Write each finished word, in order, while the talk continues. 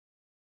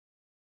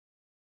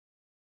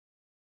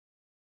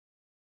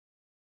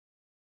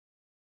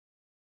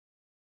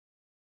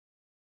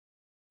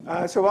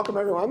So welcome,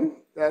 everyone.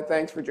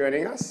 Thanks for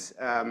joining us.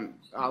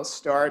 I'll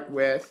start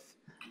with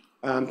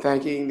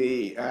thanking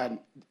the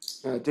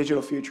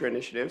Digital Future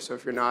Initiative. So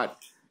if you're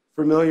not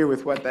familiar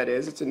with what that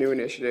is, it's a new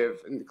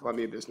initiative in the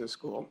Columbia Business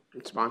School.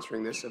 It's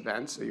sponsoring this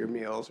event, so your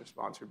meals are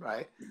sponsored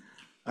by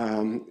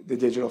the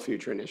Digital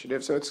Future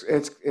Initiative. So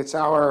it's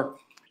our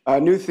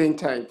new think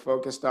tank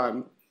focused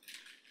on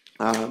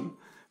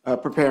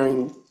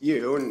preparing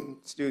you and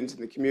students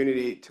in the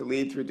community to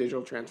lead through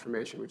digital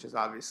transformation, which is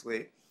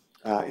obviously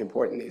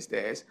important these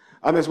days,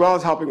 as well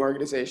as helping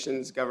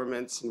organizations,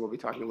 governments, and we'll be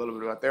talking a little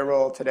bit about their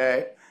role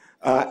today,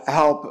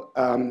 help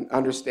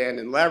understand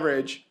and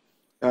leverage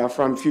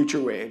from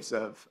future waves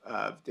of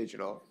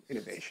digital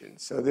innovation.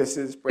 So this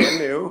is brand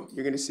new.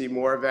 You're going to see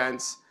more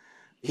events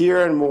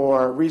here and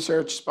more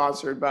research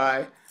sponsored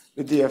by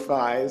the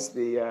DFIs.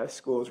 The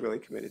school is really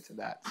committed to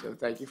that. So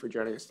thank you for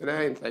joining us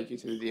today, and thank you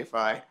to the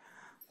DFI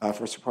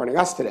for supporting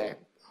us today.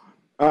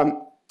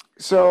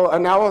 So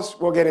now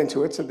we'll get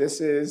into it. So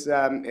this is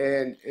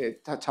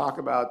to talk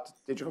about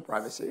digital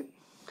privacy.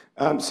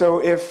 How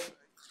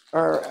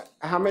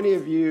many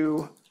of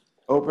you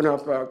open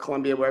up a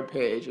Columbia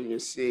webpage and you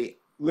see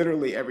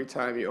literally every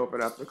time you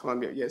open up the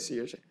Columbia, you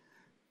see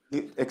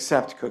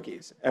accept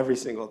cookies every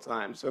single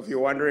time. So if you're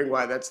wondering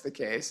why that's the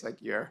case,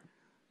 like you're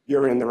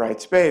in the right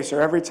space.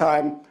 Or every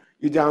time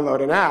you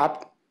download an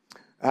app,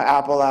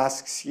 Apple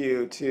asks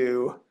you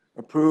to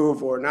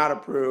approve or not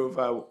approve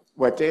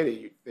what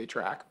data they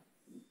track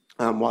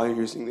while you're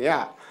using the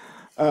app.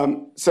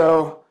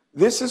 So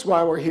this is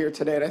why we're here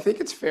today. And I think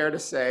it's fair to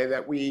say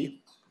that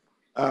we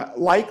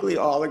likely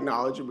all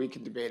acknowledge, and we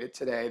can debate it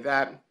today,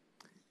 that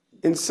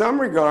in some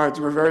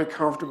regards, we're very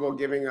comfortable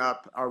giving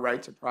up our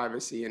right to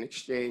privacy in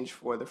exchange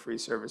for the free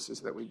services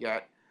that we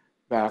get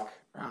back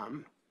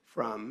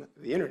from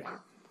the internet.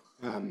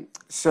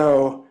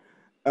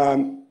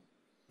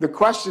 The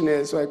question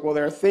is, well,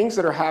 there are things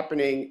that are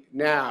happening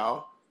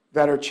now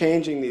that are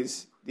changing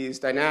these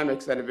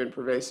dynamics that have been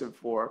pervasive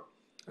for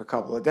a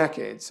couple of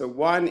decades. So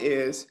one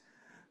is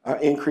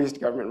increased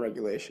government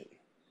regulation.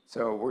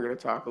 So we're going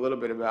to talk a little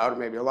bit about, or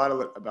maybe a lot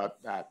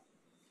about that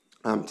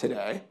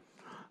today.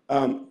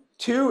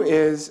 Two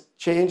is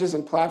changes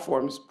in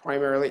platforms,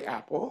 primarily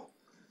Apple,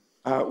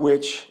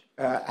 which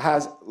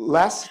has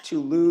less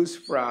to lose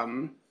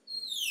from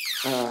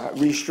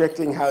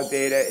restricting how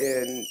data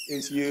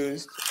is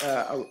used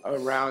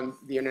around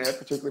the internet,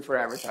 particularly for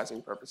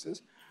advertising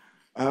purposes,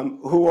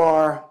 who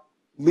are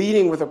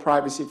leading with a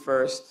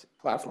privacy-first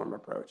platform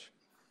approach.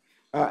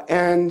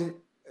 And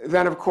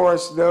then, of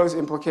course, those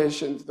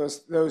implications,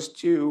 those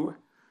two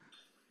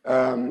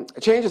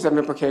changes have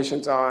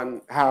implications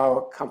on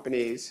how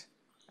companies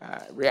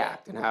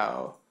react and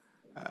how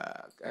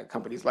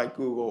companies like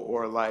Google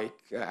or like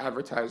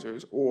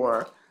advertisers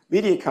or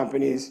media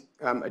companies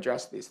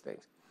address these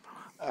things.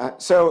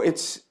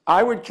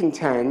 I would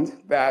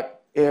contend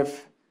that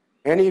if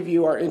any of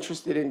you are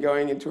interested in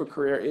going into a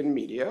career in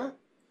media,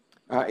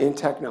 in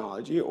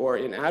technology, or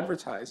in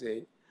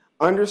advertising,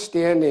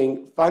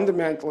 understanding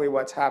fundamentally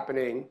what's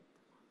happening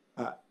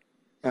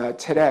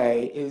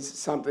today is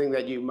something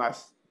that you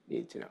must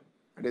need to know.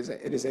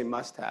 It is a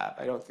must-have.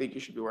 I don't think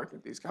you should be working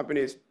with these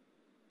companies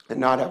and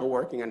not have a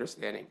working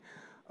understanding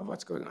of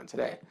what's going on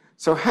today.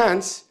 So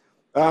hence,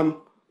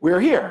 we're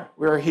here.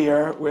 We're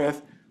here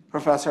with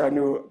Professor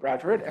Anu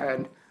Bradford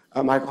and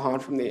Michael Hahn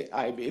from the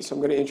IB. So I'm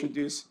going to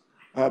introduce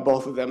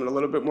both of them in a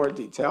little bit more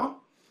detail.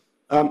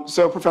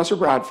 So Professor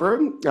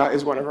Bradford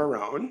is one of our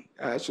own.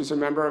 She's a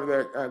member of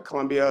the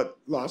Columbia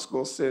Law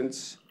School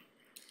since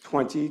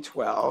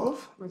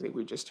 2012, I think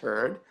we just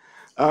heard,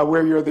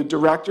 where you're the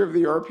director of the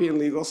European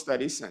Legal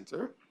Studies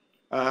Center,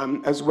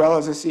 as well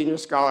as a senior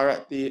scholar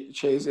at the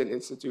Chazin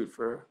Institute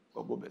for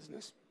Global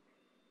Business.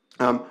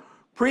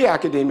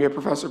 Pre-academia,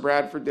 Professor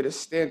Bradford did a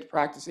stint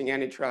practicing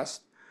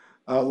antitrust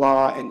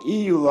law and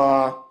EU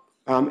law,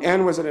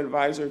 and was an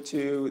advisor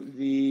to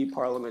the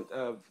Parliament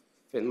of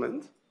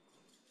Finland.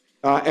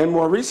 And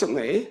more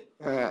recently,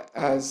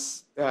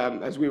 as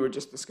we were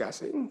just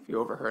discussing, if you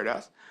overheard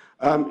us,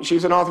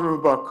 she's an author of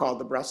a book called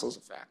The Brussels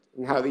Effect,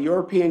 and how the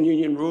European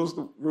Union rules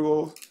the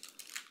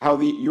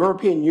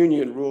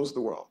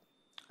world.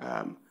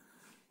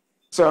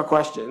 So a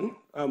question,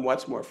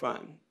 what's more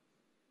fun?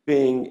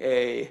 Being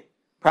a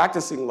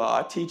practicing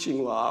law,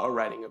 teaching law, or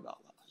writing about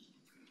law?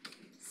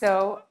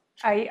 So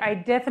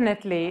I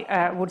definitely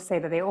would say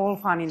that they're all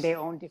fun in their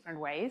own different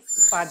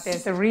ways, but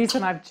there's a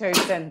reason I've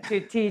chosen to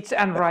teach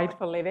and write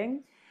for a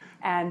living.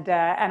 And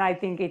I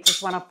think it's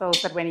just one of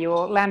those that when you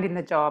land in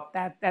the job,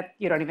 that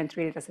you don't even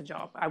treat it as a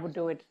job. I would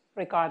do it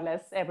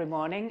regardless every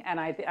morning,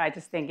 and I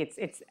just think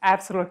it's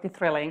absolutely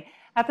thrilling.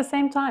 At the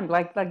same time,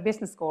 like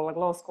business school, like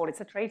law school, it's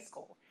a trade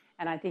school.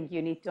 And I think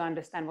you need to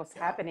understand what's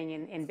happening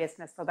in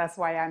business. So that's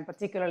why I'm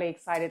particularly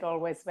excited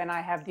always when I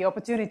have the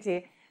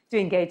opportunity to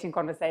engage in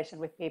conversation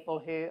with people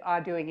who are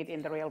doing it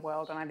in the real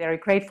world. And I'm very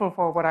grateful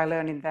for what I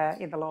learned in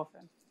the law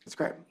firm. That's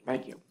great.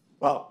 Thank you.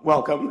 Well,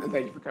 welcome, and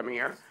thank you for coming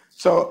here.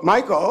 So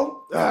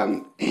Michael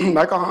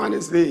Hahn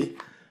is the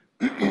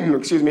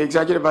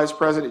executive vice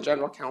president,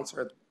 general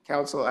counsel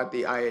counsel at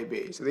the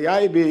IAB. So the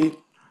IAB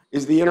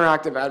is the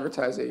Interactive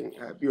Advertising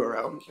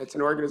Bureau. It's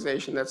an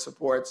organization that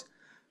supports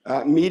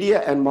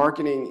media and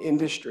marketing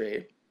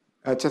industry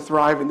to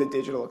thrive in the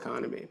digital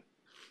economy.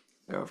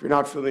 So if you're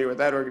not familiar with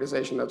that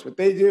organization, that's what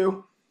they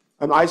do.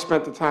 I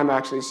spent the time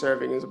actually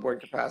serving as a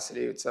board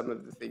capacity with some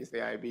of the things the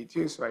IAB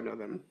do, so I know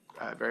them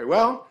very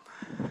well.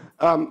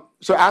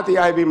 So at the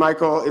IAB,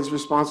 Michael is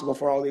responsible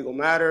for all legal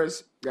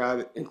matters,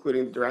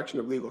 including the direction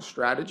of legal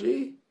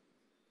strategy,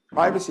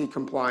 privacy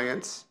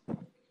compliance,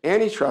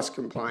 antitrust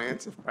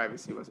compliance, if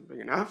privacy wasn't big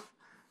enough,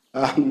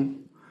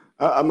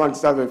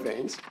 amongst other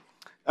things.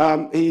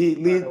 By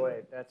the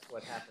way, that's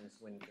what happens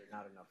when there are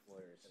not enough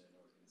lawyers in an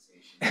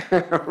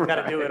organization. You've got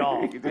to do it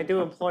all. I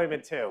do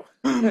employment too.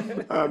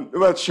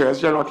 Well, sure.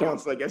 As general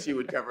counsel, I guess you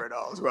would cover it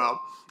all as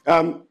well.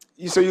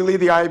 So you lead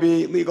the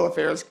IAB Legal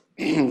Affairs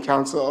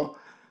Council,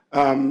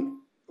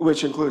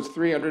 which includes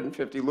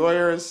 350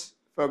 lawyers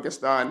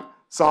focused on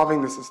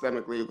solving the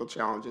systemic legal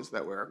challenges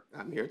that we're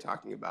here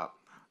talking about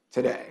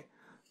today.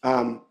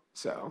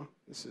 So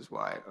this is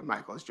why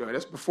Michael has joined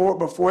us.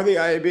 Before the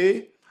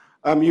IAB,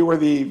 you were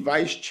the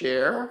vice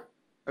chair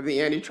of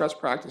the antitrust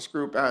practice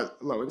group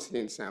at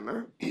Lowenstein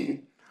Sandler.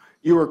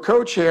 You were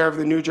co-chair of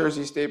the New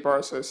Jersey State Bar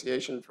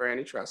Association for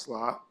Antitrust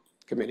Law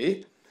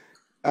Committee.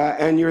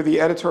 And you're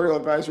the editorial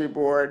advisory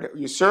board.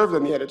 You served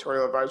on the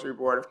editorial advisory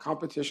board of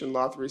Competition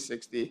Law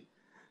 360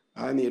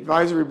 and the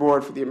advisory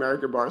board for the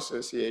American Bar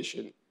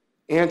Association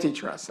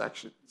antitrust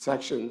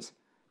sections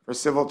for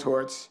civil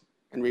torts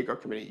and RICO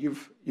committee.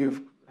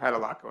 You've had a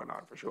lot going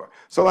on for sure.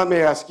 So let me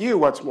ask you,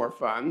 what's more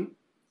fun,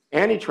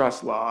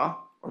 antitrust law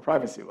or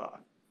privacy law?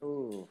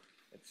 Ooh,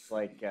 it's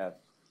like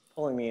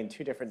pulling me in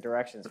two different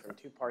directions from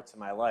two parts of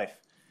my life.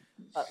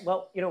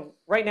 Well,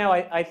 right now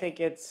I think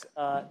it's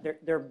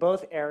they're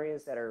both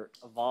areas that are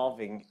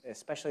evolving,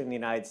 especially in the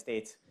United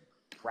States,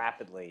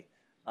 rapidly.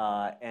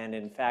 And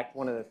in fact,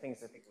 one of the things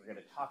I think we're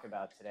going to talk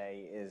about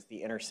today is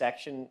the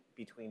intersection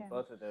between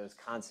both of those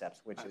concepts,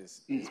 which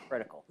is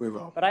critical. We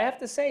will. But I have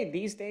to say,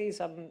 these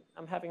days I'm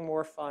having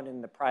more fun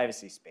in the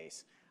privacy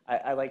space.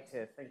 I like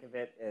to think of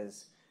it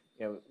as,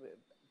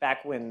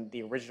 back when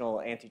the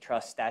original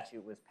antitrust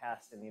statute was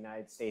passed in the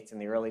United States in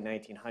the early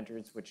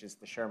 1900s, which is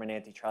the Sherman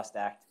Antitrust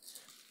Act,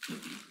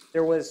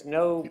 there was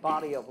no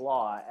body of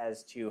law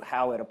as to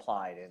how it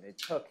applied. And it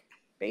took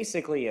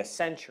basically a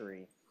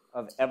century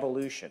of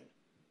evolution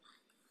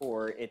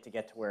for it to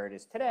get to where it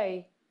is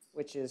today,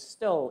 which is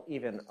still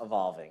even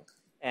evolving.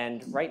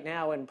 And right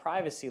now in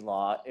privacy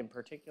law, in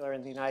particular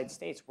in the United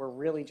States, we're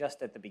really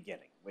just at the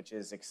beginning, which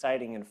is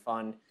exciting and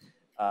fun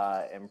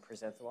and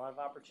presents a lot of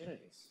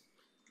opportunities.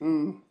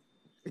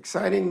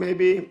 Exciting,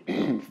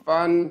 maybe,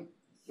 fun,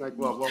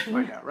 we'll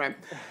find out, right?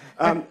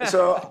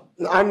 So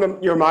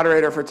I'm your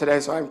moderator for today,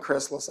 so I'm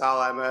Chris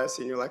LaSalle. I'm a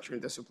senior lecturer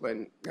in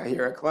discipline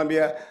here at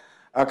Columbia,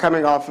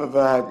 coming off of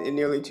a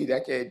nearly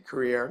 2-decade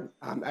career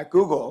at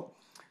Google.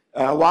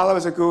 While I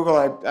was at Google,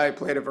 I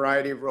played a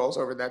variety of roles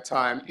over that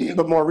time,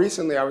 but more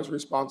recently I was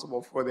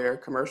responsible for their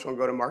commercial and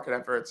go-to-market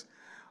efforts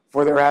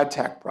for their ad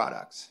tech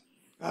products,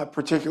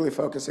 particularly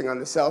focusing on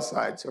the sell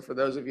side. So for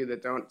those of you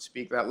that don't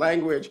speak that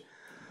language,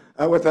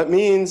 what that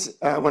means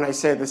when I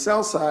say the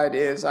sell side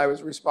is I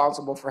was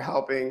responsible for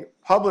helping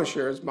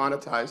publishers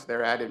monetize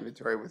their ad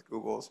inventory with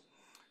Google's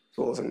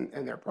tools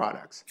and their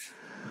products,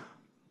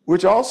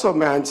 which also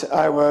meant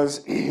I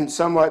was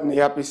somewhat in the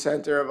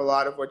epicenter of a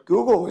lot of what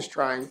Google was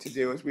trying to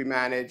do as we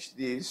managed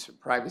these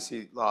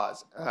privacy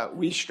laws.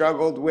 We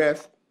struggled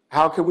with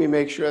how can we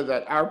make sure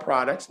that our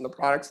products and the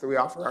products that we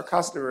offer our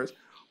customers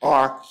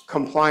are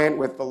compliant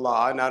with the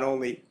law, not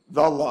only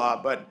the law,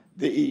 but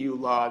the EU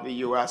law, the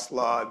US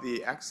law,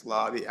 the X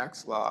law, the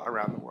X law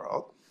around the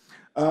world,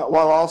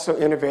 while also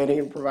innovating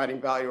and providing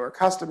value to our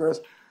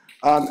customers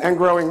and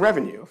growing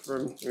revenue.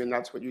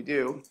 That's what you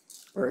do,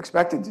 or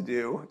expected to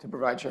do, to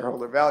provide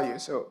shareholder value.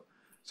 So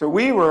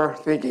we were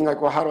thinking,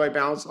 well, how do I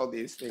balance all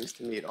these things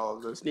to meet all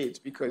of those needs?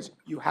 Because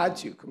you had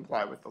to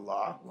comply with the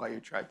law while you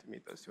tried to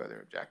meet those two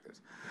other objectives.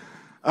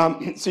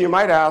 So you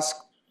might ask,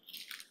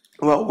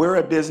 well, we're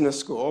a business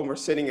school, and we're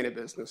sitting in a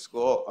business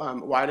school.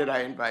 Why did I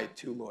invite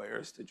two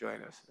lawyers to join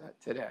us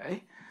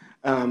today?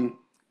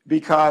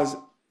 Because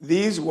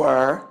these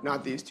were,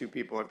 not these two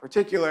people in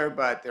particular,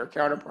 but their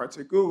counterparts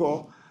at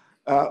Google,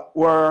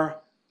 were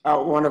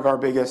one of our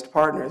biggest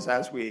partners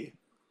as we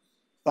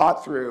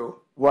thought through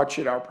what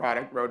should our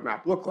product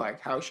roadmap look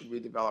like, how should we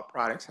develop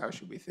products, how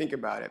should we think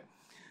about it.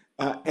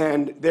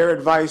 And their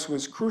advice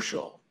was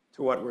crucial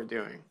to what we're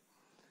doing.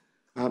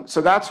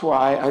 So that's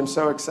why I'm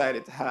so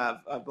excited to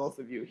have both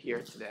of you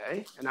here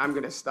today. And I'm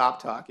going to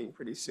stop talking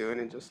pretty soon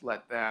and just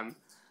let them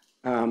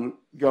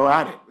go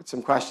at it with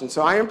some questions.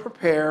 So I am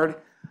prepared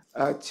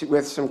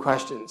with some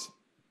questions,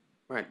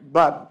 right?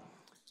 But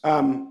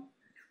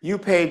you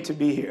paid to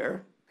be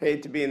here,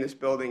 paid to be in this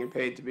building, and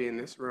paid to be in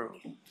this room.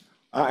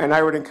 And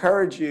I would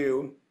encourage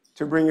you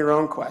to bring your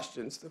own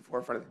questions to the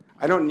forefront.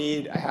 I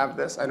have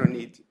this, I don't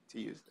need to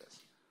use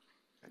this.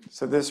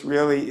 So this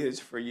really is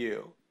for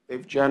you.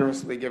 They've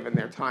generously given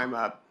their time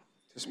up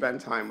to spend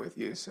time with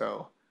you,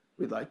 so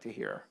we'd like to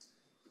hear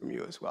from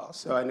you as well.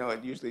 So I know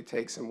it usually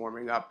takes some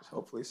warming up.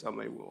 Hopefully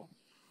somebody will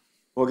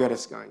get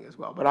us going as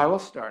well. But I will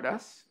start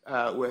us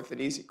with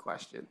an easy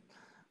question,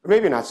 or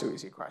maybe not so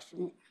easy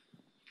question.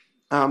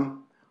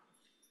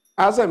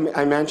 As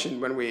I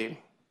mentioned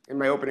in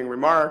my opening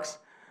remarks,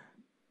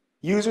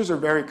 users are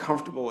very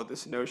comfortable with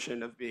this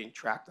notion of being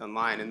tracked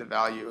online and the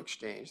value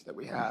exchange that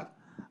we have.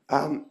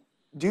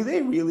 Do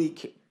they really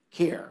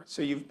care?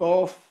 So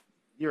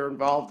you're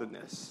involved in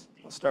this.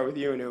 I'll start with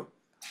you, Anu.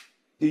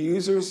 Do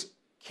users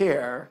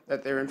care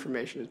that their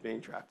information is being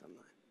tracked online?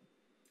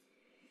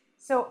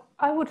 So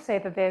I would say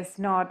that there's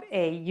not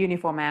a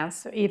uniform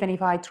answer. Even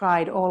if I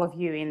tried all of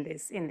you in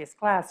this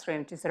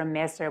classroom to sort of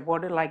measure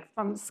what, like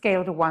from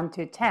scale to 1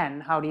 to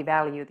 10, how do you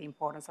value the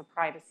importance of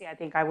privacy, I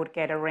think I would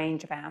get a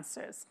range of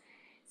answers.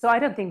 So I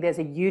don't think there's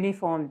a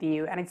uniform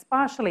view, and it's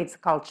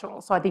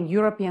cultural. So I think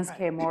Europeans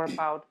care more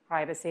about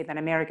privacy than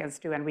Americans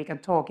do, and we can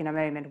talk in a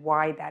moment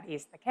why that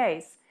is the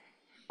case.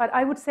 But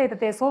I would say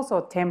that there's also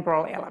a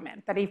temporal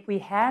element, that if we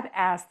had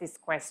asked this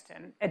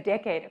question a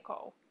decade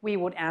ago, we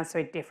would answer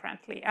it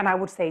differently. And I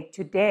would say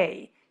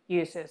today,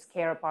 users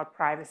care about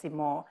privacy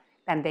more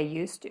than they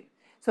used to.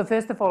 So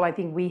first of all, I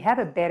think we have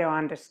a better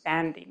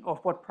understanding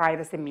of what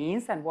privacy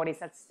means and what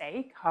is at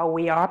stake, how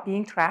we are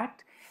being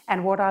tracked,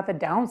 and what are the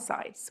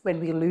downsides when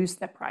we lose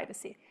that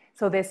privacy.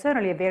 So there's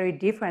certainly a very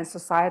different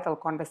societal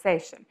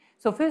conversation.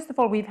 So first of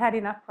all, we've had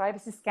enough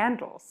privacy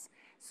scandals.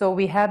 So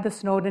we have the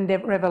Snowden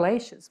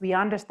revelations. We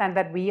understand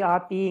that we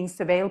are being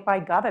surveilled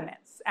by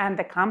governments, and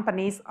the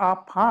companies are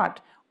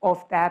part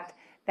of that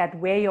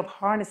way of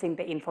harnessing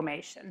the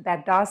information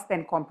that does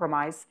then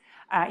compromise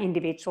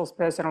individuals'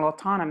 personal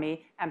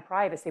autonomy and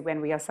privacy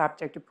when we are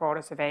subject to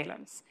broader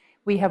surveillance.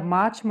 We have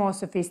much more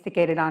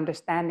sophisticated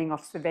understanding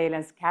of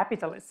surveillance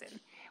capitalism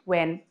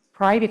when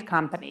private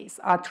companies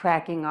are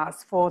tracking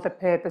us for the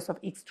purpose of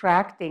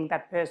extracting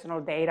that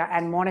personal data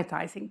and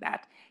monetizing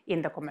that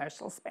in the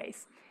commercial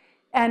space.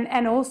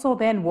 And also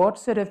then what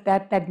sort of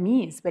that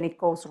means when it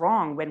goes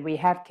wrong, when we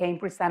have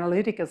Cambridge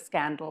Analytica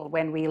scandal,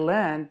 when we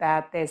learn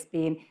that there's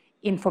been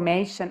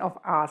information of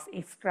us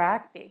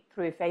extracted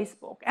through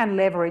Facebook and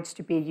leveraged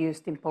to be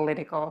used in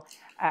political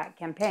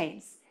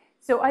campaigns.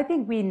 So I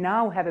think we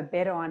now have a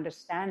better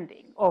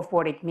understanding of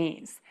what it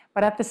means.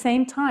 But at the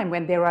same time,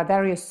 when there are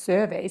various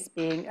surveys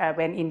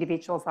when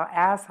individuals are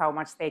asked how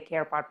much they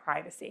care about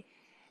privacy,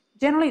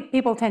 generally,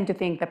 people tend to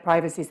think that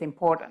privacy is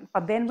important.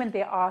 But then when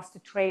they're asked to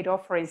trade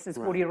off, for instance,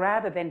 would you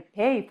rather than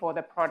pay for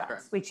the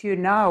products, which you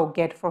now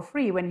get for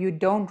free when you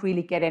don't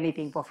really get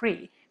anything for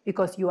free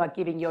because you are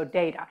giving your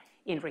data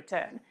in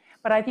return.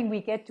 But I think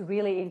we get to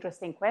really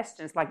interesting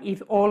questions, like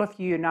if all of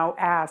you now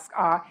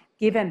are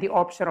given the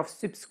option of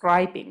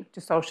subscribing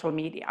to social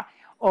media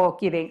or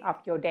giving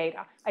up your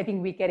data, I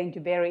think we get into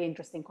very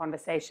interesting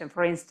conversation.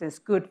 For instance,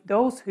 could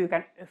those who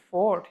can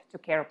afford to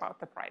care about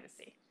the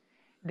privacy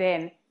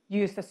then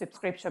use the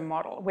subscription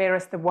model,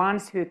 whereas the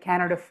ones who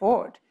cannot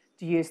afford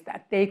to use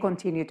that, they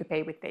continue to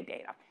pay with their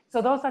data.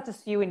 So those are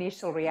just few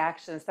initial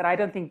reactions that I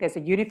don't think there's a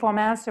uniform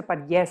answer,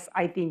 but yes,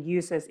 I think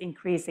users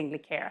increasingly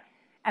care.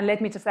 And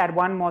let me just add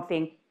one more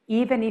thing.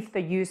 Even if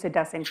the user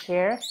doesn't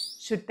care,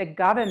 should the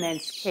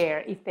governments care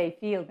if they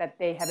feel that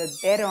they have a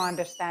better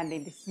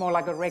understanding, this is more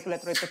like a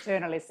regulatory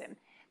paternalism,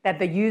 that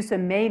the user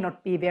may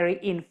not be very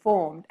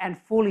informed and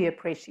fully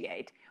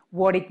appreciate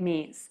what it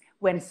means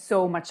when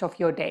so much of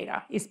your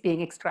data is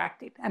being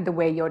extracted and the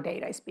way your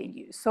data is being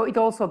used. So it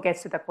also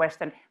gets to the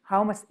question,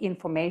 how much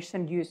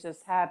information users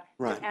have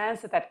to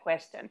answer that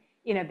question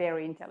in a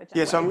very intelligent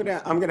way. So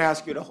I'm gonna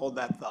ask you to hold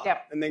that thought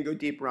and then go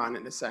deeper on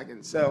it in a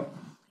second. So,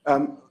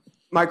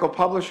 Michael,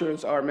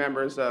 publishers are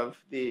members of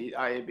the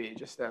IAB,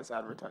 just as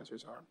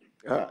advertisers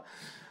are.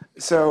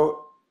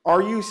 So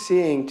are you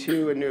seeing,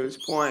 to Anu's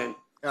point,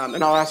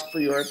 and I'll ask for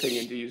your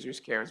opinion, do users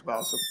care as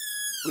well, so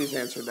please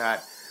answer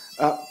that.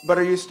 But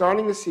are you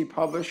starting to see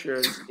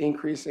publishers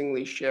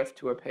increasingly shift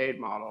to a paid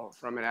model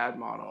from an ad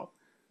model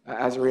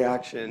as a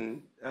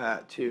reaction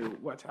to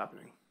what's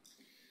happening?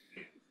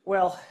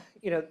 Well,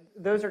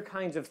 those are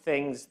kinds of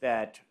things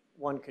that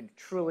one could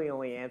truly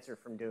only answer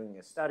from doing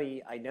a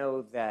study. I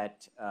know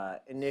that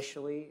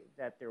initially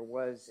that there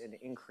was an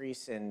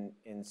increase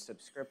in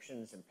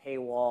subscriptions and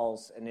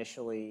paywalls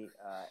initially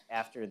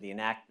after the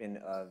enactment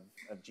of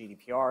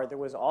GDPR. There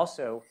was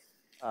also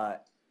a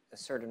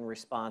certain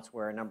response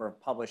where a number of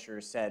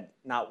publishers said,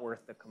 not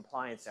worth the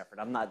compliance effort.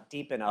 I'm not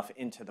deep enough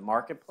into the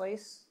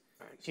marketplace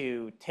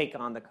to take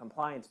on the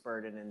compliance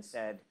burden, and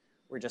said,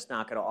 we're just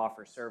not going to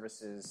offer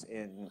services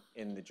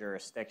in the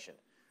jurisdiction.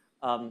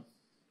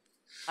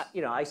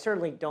 I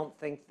certainly don't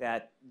think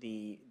that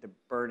the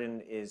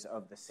burden is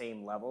of the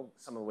same level,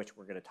 some of which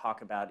we're going to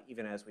talk about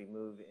even as we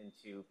move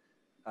into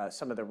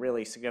some of the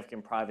really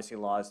significant privacy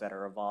laws that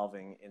are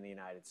evolving in the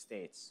United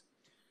States.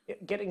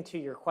 Getting to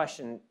your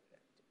question,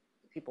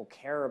 people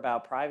care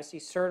about privacy.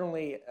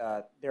 Certainly,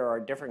 there are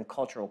different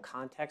cultural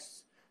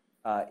contexts.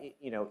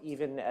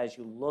 Even as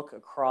you look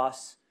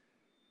across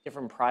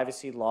different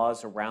privacy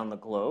laws around the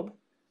globe,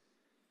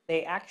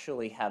 they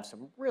actually have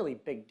some really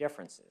big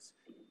differences.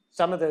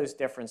 Some of those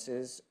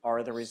differences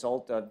are the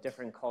result of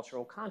different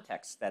cultural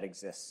contexts that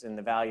exists and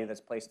the value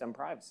that's placed on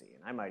privacy.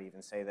 And I might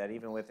even say that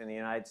even within the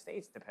United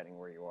States, depending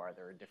where you are,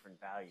 there are different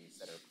values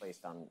that are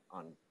placed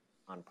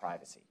on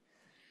privacy.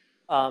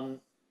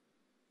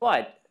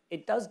 But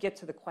it does get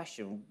to the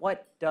question,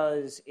 what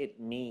does it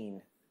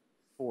mean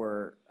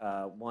for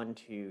one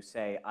to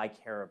say, I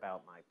care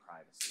about my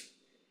privacy?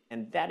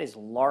 And that is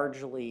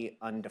largely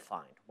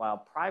undefined. While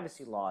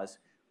privacy laws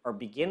are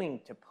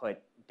beginning to put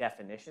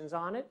definitions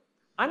on it,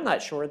 I'm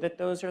not sure that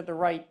those are the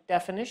right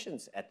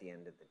definitions at the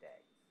end of the day,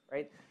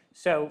 right?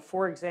 So,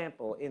 for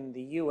example, in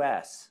the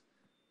US,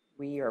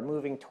 we are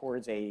moving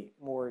towards a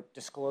more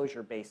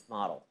disclosure-based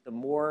model. The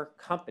more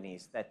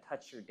companies that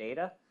touch your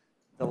data,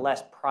 the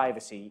less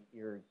privacy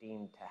you're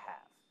deemed to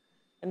have.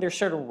 And there's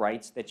certain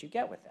rights that you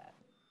get with that.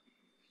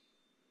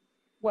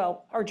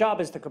 Well, our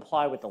job is to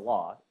comply with the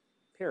law,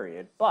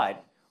 period.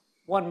 But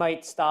one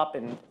might stop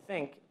and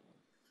think,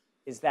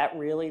 is that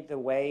really the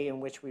way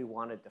in which we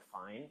want to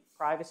define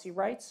privacy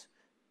rights?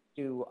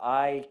 Do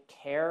I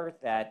care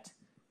that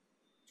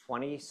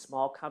 20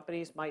 small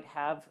companies might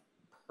have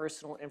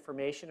personal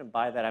information? And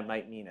by that I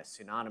might mean a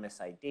synonymous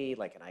ID,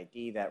 like an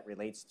ID that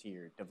relates to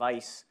your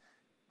device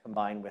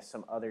combined with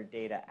some other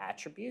data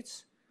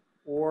attributes?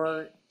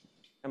 Or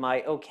am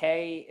I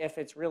okay if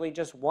it's really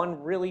just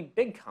one really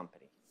big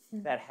company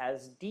that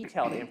has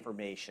detailed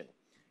information?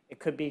 It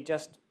could be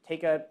just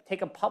take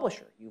a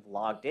publisher. You've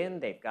logged in,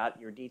 they've got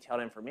your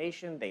detailed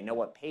information, they know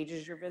what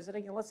pages you're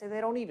visiting, and let's say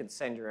they don't even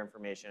send your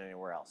information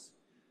anywhere else.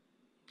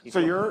 So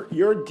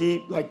you're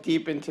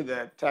deep into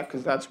the tech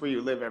because that's where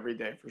you live every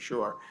day for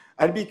sure.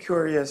 I'd be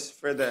curious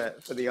for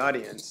the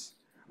audience.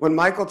 When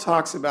Michael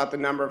talks about the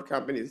number of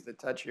companies that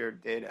touch your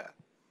data,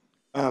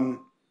 and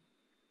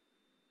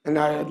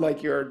I'd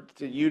like you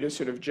to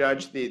sort of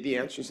judge the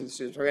answers to the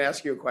students. I'm going to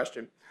ask you a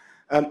question.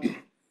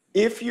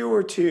 If you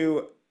were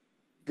to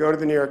go to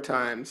the New York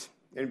Times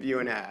and view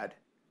an ad,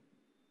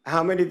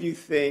 how many of you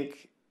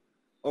think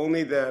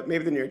maybe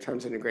the New York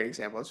Times isn't a great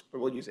example, but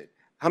we'll use it.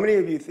 How many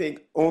of you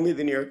think only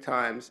the New York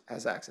Times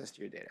has access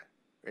to your data?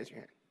 Raise your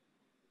hand.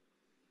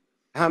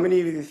 How many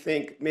of you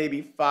think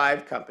maybe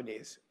 5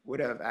 companies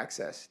would have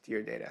access to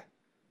your data?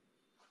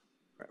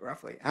 Right,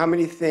 roughly. How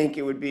many think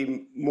it would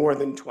be more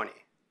than 20?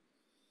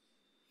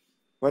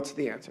 What's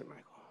the answer,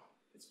 Michael?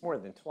 It's more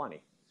than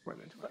 20. More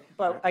than 20.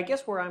 But I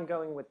guess where I'm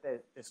going with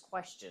this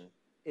question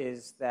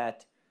is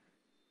that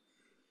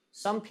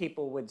some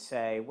people would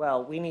say,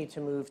 well, we need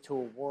to move to a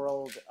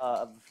world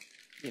of,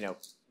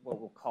 what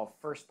we'll call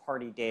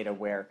first-party data,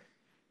 where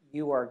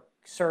you are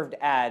served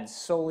ads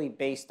solely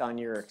based on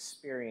your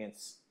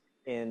experience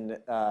in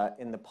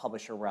the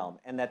publisher realm,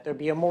 and that there'd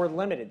be a more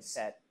limited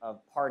set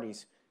of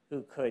parties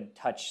who could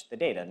touch the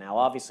data. Now,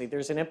 obviously,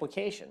 there's an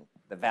implication.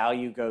 The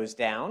value goes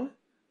down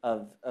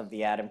of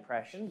the ad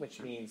impression,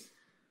 which means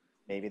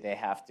maybe they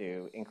have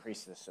to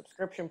increase the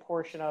subscription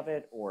portion of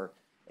it, or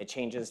it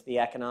changes the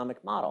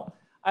economic model.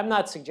 I'm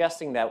not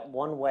suggesting that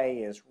one way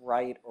is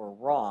right or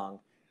wrong.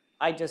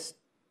 I just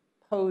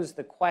pose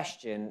the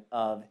question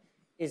of,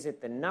 is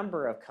it the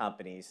number of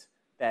companies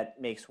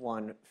that makes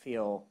one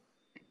feel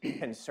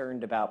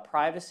concerned about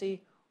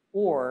privacy,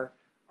 or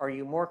are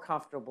you more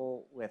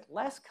comfortable with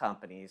less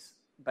companies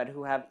but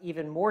who have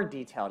even more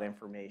detailed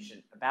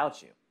information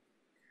about you?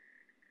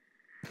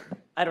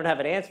 I don't have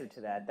an answer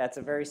to that. That's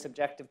a very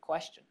subjective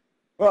question.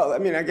 Well, I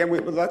mean, again,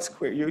 let's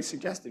query. You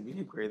suggested we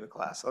could query the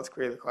class. So let's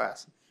query the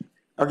class.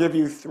 I'll give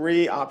you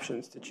 3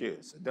 options to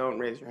choose. So don't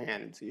raise your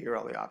hand until you hear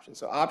all the options.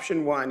 So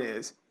option 1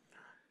 is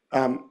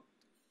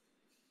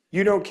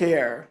you don't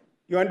care.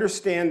 You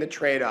understand the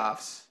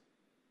trade-offs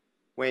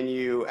when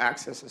you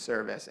access a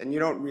service, and you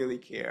don't really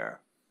care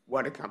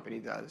what a company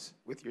does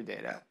with your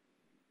data.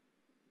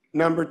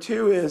 Number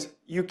 2 is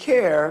you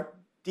care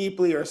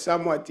deeply or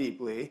somewhat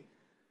deeply,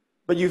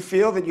 but you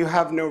feel that you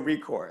have no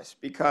recourse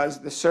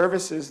because the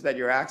services that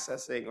you're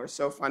accessing are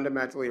so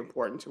fundamentally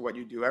important to what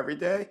you do every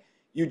day.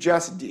 You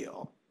just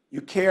deal.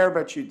 You care,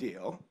 but you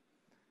deal.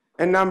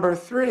 And number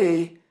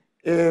 3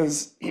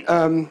 is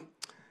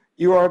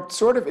you are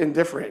sort of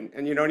indifferent,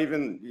 and you don't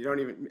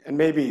even, and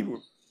maybe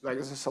like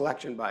there's a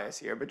selection bias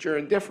here, but you're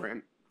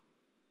indifferent,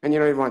 and you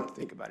don't even want to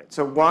think about it.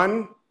 So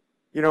 1,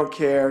 you don't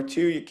care.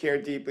 2, you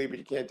care deeply, but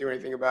you can't do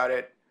anything about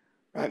it.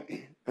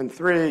 Right? And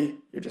 3,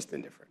 you're just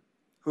indifferent.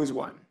 Who's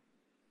 1?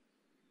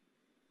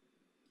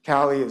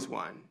 Callie is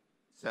 1.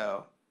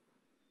 So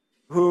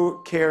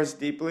who cares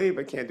deeply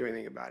but can't do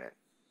anything about it?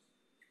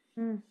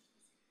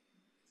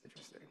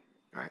 Interesting.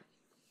 All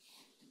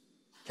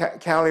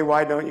right. Callie,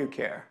 why don't you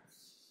care?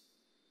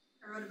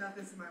 I wrote about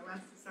this in my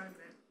last assignment.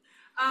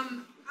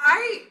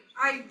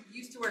 I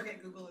used to work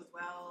at Google as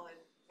well and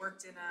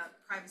worked in a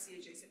privacy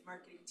adjacent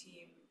marketing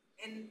team.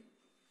 And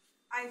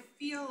I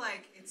feel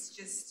like it's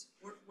just,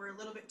 we're a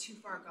little bit too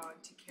far gone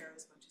to care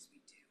as much as we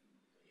do.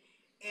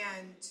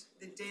 And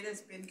the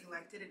data's been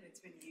collected and it's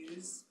been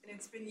used. And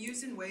it's been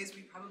used in ways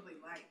we probably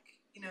like.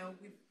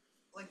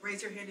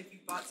 Raise your hand if you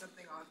bought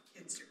something on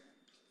Instagram.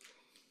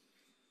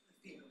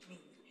 A few, me.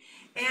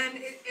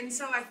 And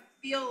so I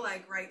feel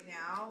like right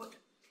now,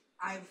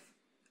 I've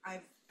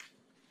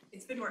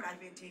it's been more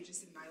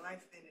advantageous in my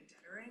life than a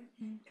deterrent,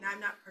 and I'm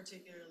not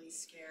particularly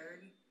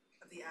scared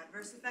of the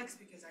adverse effects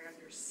because I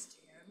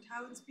understand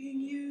how it's being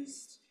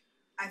used.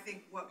 I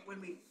think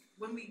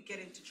when we get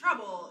into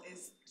trouble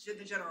is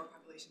the general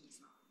population does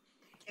not,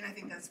 and I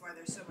think that's why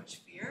there's so much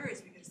fear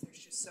is because there's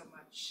just so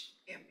much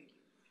ambiguity.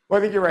 Well,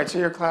 I think you're right. So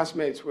your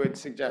classmates would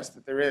suggest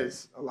that there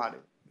is a lot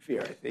of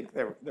fear. I think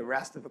the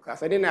rest of the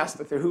class. I didn't ask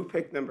who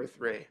picked number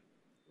 3.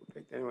 Who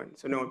picked anyone?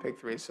 So no one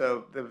picked 3.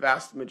 So the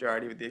vast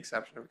majority, with the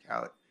exception of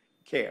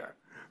care.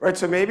 Right.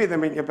 So maybe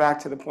then we can get back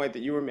to the point that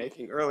you were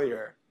making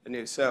earlier,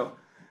 Anu. So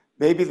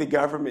maybe the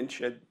government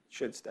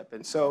should step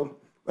in. So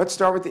let's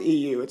start with the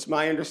EU. It's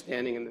my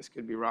understanding, and this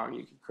could be wrong.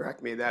 You can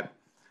correct me. That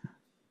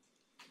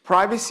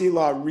privacy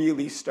law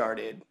really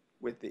started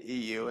with the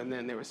EU, and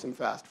then there were some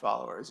fast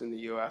followers in the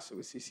US. It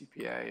was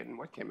CCPA, and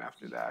what came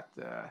after that?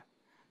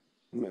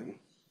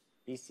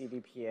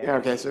 BCBPA. Yeah,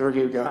 okay, so we're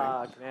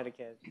going.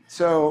 Connecticut.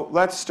 So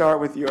let's start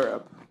with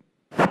Europe.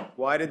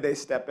 Why did they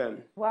step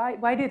in?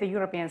 Why do the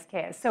Europeans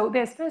care? So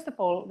first of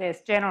all,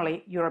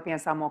 generally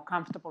Europeans are more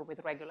comfortable with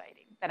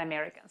regulating than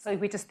Americans. So if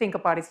we just think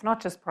about it, it's not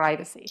just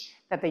privacy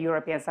that the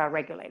Europeans are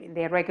regulating.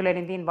 They're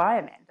regulating the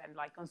environment and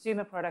like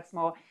consumer products,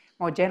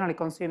 more generally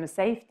consumer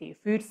safety,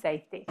 food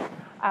safety.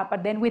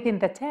 But then within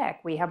the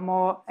tech, we have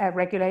more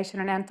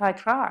regulation and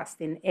antitrust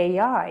in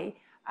AI,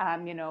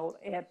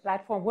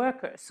 platform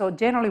workers. So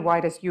generally, why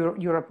does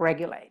Europe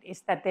regulate?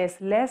 Is that there's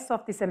less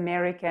of this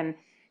American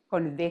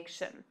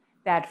conviction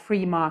that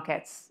free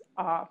markets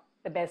are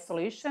the best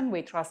solution.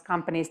 We trust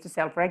companies to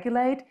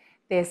self-regulate.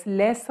 There's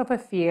less of a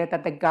fear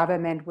that the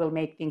government will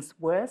make things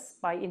worse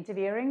by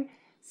interfering.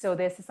 So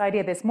there's this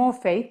idea, there's more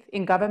faith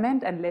in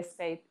government and less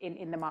faith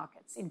in the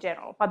markets in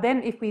general. But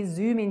then if we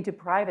zoom into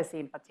privacy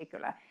in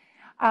particular,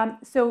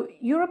 so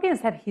Europeans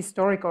have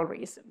historical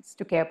reasons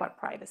to care about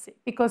privacy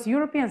because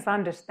Europeans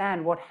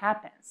understand what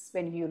happens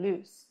when you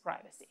lose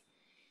privacy.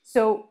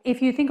 So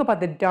if you think about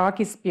the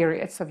darkest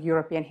periods of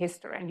European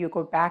history and you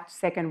go back to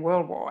Second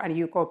World War and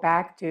you go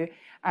back to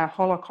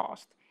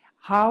Holocaust,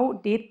 how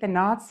did the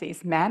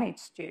Nazis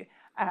manage to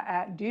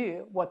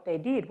do what they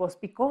did was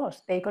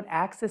because they got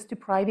access to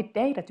private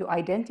data to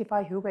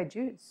identify who were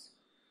Jews.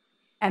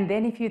 And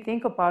then if you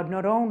think about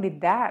not only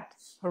that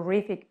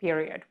horrific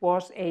period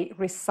was a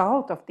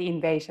result of the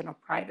invasion of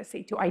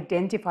privacy to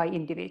identify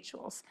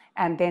individuals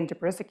and then to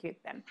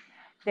persecute them.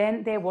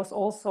 Then there was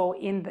also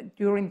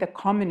during the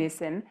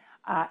communism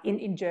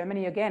in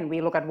Germany, again,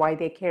 we look at why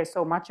they care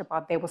so much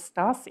about, there was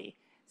Stasi.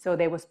 So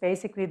there was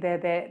basically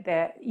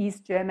the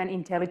East German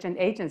intelligence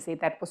agency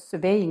that was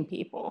surveying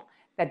people,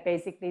 that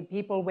basically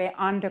people were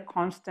under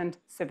constant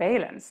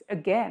surveillance.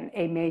 Again,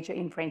 a major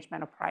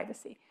infringement of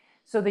privacy.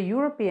 So the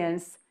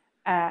Europeans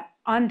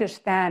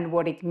understand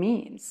what it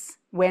means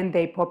when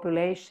their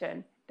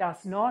population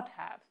does not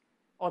have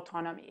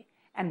autonomy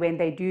and when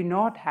they do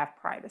not have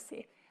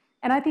privacy.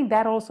 And I think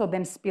that also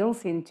then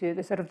spills into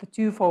the sort of the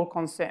twofold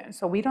concern.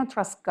 So we don't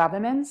trust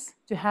governments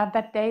to have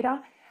that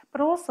data, but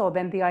also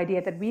then the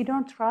idea that we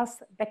don't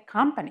trust the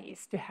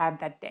companies to have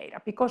that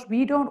data because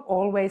we don't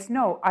always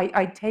know.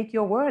 I take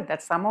your word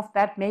that some of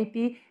that may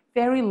be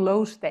very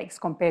low stakes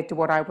compared to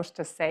what I was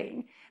just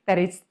saying, that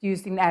it's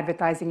used in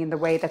advertising in the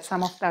way that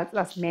some of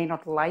us may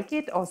not like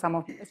it, or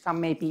some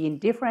may be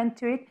indifferent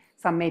to it,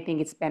 some may think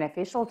it's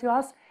beneficial to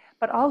us.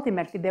 But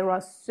ultimately, there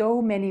are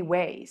so many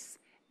ways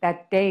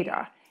that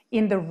data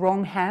in the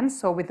wrong hands,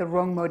 so with the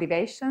wrong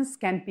motivations,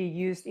 can be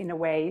used in a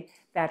way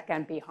that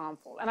can be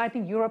harmful. And I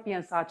think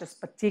Europeans are just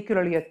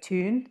particularly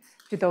attuned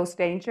to those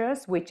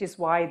dangers, which is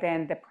why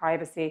then the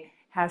privacy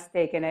has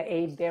taken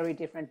a very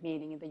different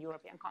meaning in the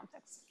European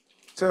context.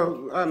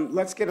 So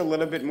let's get a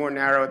little bit more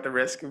narrow at the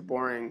risk of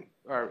boring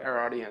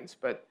our audience.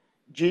 But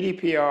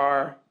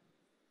GDPR,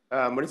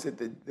 what is it,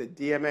 the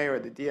DMA or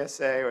the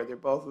DSA, or they're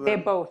both of them? They're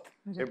both.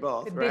 They're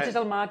both, The right?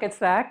 Digital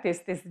Markets Act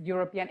is this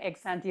European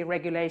ex-ante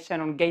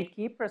regulation on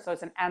gatekeepers, so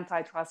it's an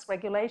antitrust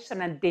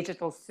regulation, and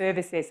Digital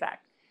Services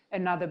Act,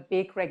 another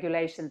big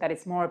regulation that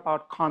is more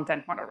about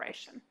content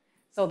moderation.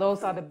 So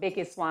those are the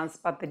biggest ones,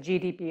 but the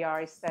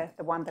GDPR is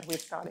the one that we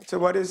started. So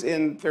what is,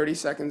 in 30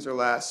 seconds or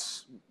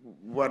less,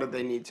 what do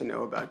they need to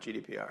know about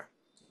GDPR?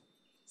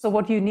 So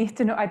what you need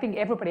to know, I think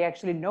everybody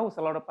actually knows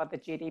a lot about the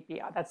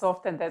GDPR. That's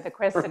often the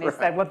question is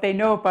that what they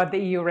know about the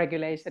EU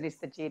regulation is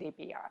the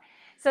GDPR.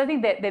 So I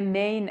think that the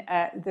main,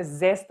 the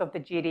zest of the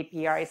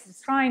GDPR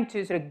is trying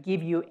to sort of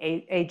give you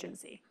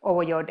agency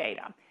over your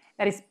data.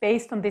 That is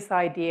based on this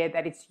idea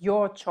that it's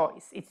your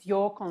choice, it's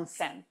your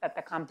consent that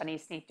the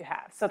companies need to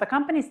have. So the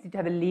companies need to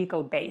have a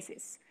legal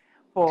basis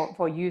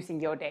for using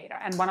your data.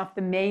 And one of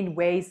the main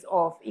ways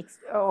of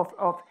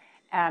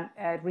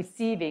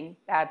receiving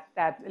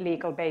that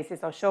legal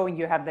basis or showing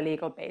you have the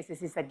legal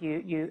basis is that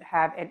you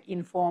have an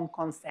informed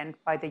consent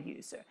by the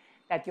user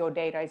that your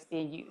data is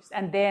being used.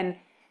 And then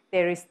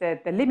there is the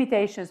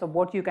limitations of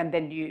what you can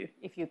then do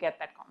if you get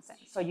that consent.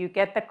 So you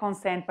get that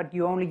consent, but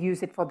you only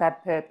use it for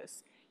that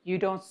purpose. You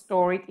don't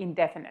store it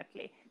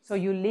indefinitely. So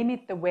you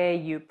limit the way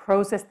you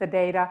process the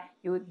data,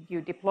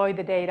 you deploy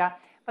the data,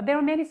 But there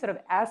are many sort of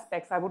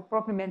aspects. I would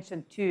probably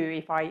mention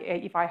two if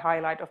I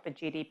highlight of the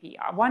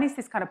GDPR. One is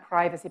this kind of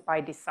privacy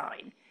by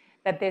design,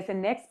 that there's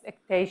an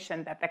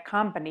expectation that the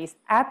companies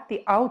at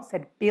the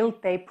outset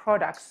build their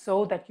products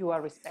so that you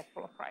are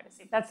respectful of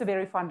privacy. That's a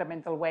very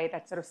fundamental way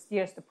that sort of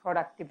steers the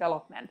product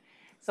development.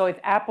 So if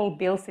Apple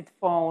builds its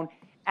phone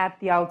at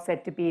the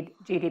outset to be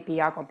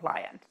GDPR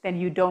compliant, then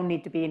you don't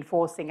need to be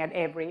enforcing at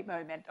every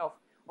moment of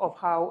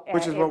how...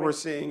 Which is what we're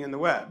seeing in the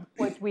web.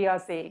 Which we are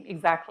seeing,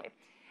 exactly.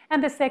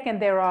 And the second,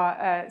 there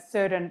are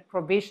certain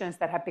provisions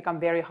that have become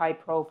very high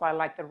profile,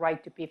 like the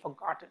right to be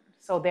forgotten.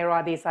 So there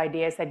are these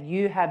ideas that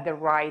you have the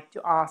right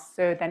to ask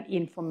certain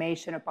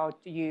information about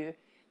you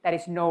that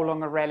is no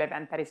longer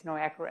relevant, that is not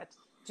accurate,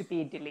 to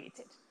be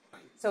deleted.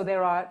 So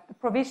there are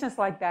provisions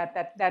like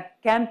that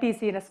can be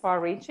seen as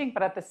far-reaching,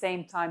 but at the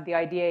same time, the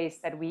idea is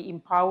that we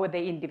empower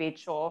the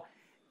individual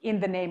in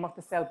the name of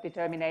the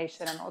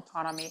self-determination and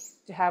autonomy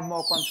to have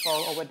more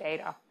control over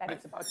data that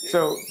is about you.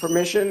 So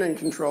permission and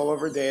control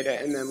over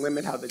data, and then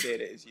limit how the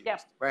data is used,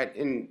 right?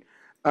 And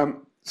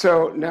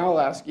so now I'll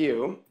ask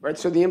you, right?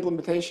 So the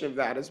implementation of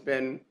that has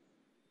been,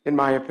 in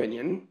my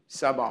opinion,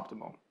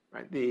 suboptimal,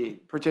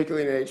 right?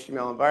 Particularly in an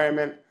HTML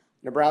environment,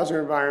 in a browser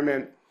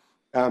environment,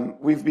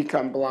 we've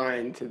become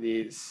blind to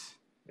these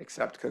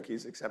accept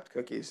cookies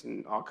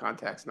in all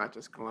contexts, not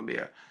just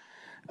Colombia.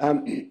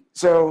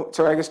 So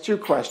I guess two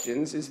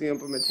questions. Is the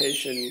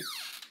implementation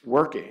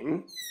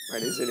working,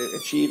 right? Is it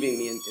achieving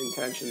the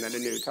intention that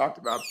Anu talked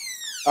about?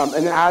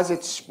 And as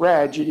it's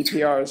spread,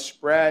 GDPR has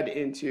spread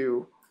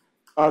into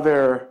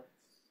other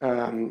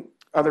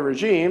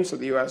regimes, so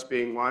the US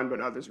being one,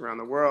 but others around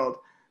the world.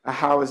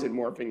 How is it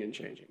morphing and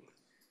changing?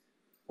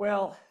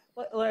 Well,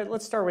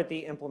 let's start with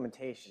the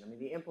implementation. I mean,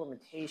 the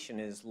implementation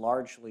is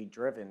largely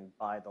driven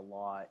by the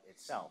law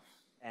itself.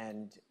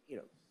 And,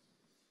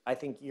 I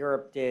think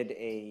Europe did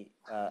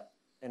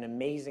an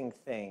amazing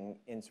thing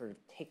in sort of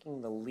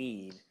taking the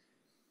lead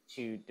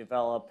to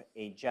develop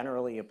a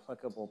generally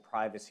applicable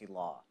privacy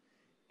law.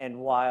 And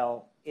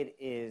while it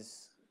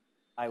is,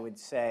 I would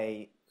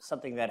say,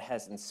 something that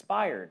has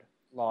inspired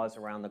laws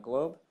around the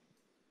globe,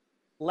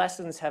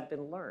 lessons have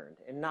been learned,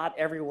 and not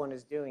everyone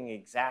is doing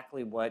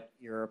exactly what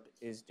Europe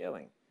is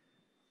doing.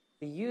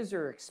 The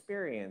user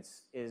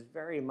experience is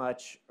very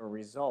much a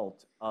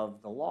result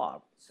of the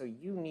law. So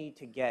you need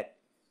to get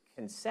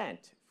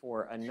consent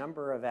for a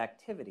number of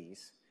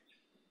activities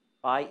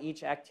by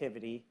each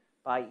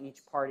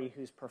party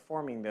who's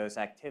performing those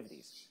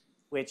activities,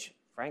 which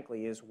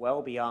frankly is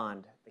well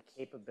beyond the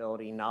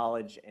capability,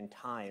 knowledge, and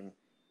time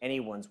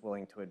anyone's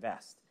willing to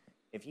invest.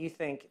 If you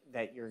think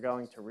that you're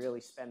going to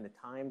really spend the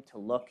time to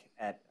look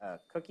at a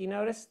cookie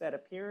notice that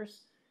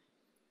appears,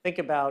 think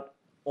about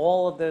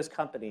all of those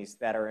companies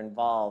that are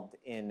involved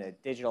in a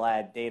digital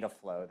ad data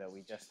flow that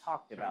we just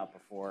talked about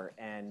before,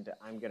 and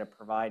I'm going to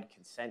provide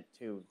consent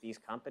to these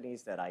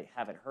companies that I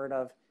haven't heard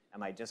of.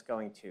 Am I just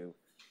going to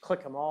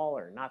click them all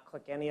or not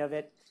click any of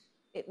it?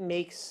 It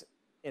makes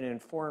an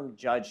informed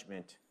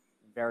judgment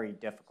very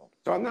difficult.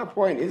 So on that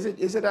point, is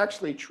it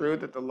actually true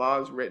that the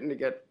law is written to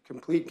get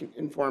complete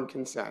informed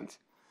consent?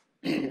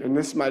 And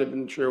this might have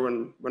been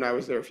true when I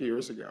was there a few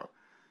years ago,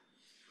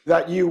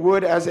 that you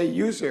would, as a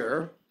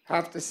user,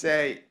 have to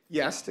say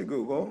yes to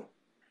Google,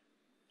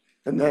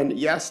 and then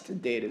yes to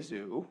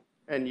DataZoo,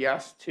 and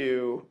yes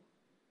to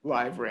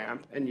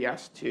LiveRamp, and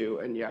yes to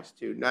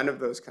none of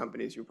those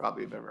companies you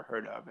probably have ever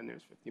heard of, and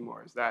there's 50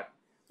 more.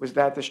 Was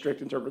that the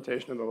strict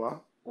interpretation of the law?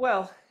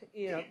 Well,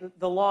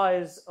 the law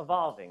is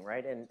evolving,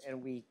 right?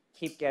 And we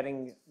keep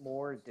getting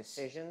more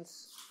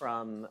decisions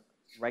from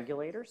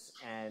regulators,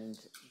 and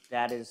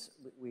that is,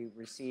 we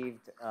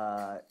received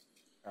a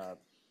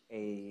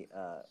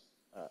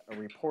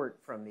report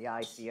from the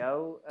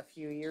ICO a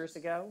few years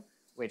ago,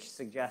 which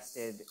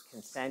suggested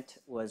consent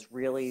was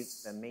really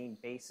the main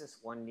basis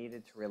one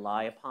needed to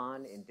rely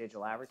upon in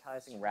digital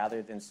advertising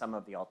rather than some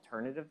of the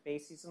alternative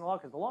bases in the law,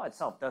 because the law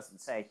itself doesn't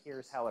say,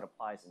 here's how it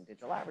applies in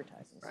digital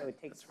advertising. So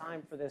it takes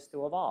time for this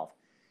to evolve.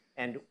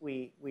 And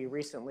we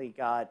recently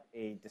got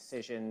a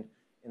decision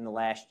in the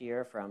last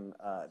year from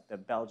the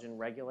Belgian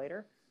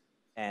regulator,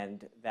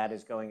 and that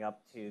is going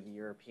up to the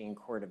European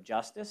Court of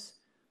Justice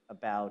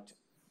about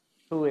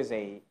who is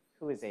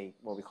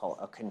what we call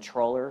a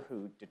controller,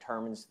 who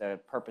determines the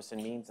purpose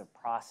and means of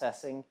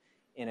processing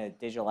in a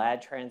digital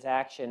ad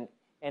transaction,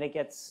 and it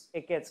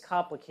gets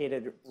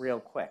complicated real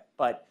quick.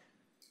 But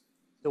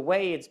the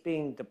way it's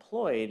being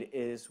deployed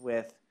is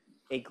with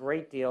a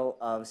great deal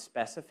of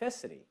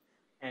specificity,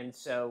 and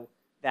so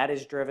that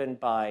is driven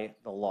by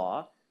the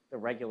law, the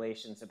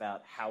regulations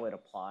about how it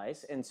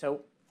applies. And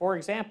so, for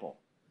example,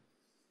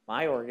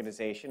 my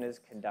organization is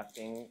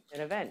conducting an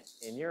event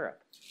in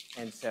Europe,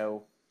 and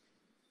so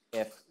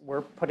if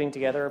we're putting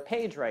together a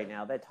page right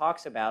now that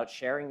talks about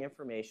sharing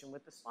information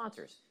with the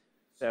sponsors.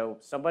 So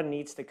someone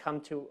needs to come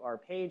to our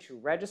page who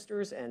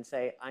registers and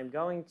say, I'm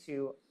going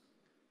to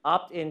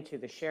opt into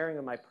the sharing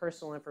of my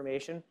personal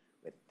information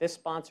with this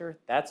sponsor,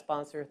 that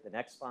sponsor, the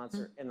next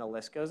sponsor, and the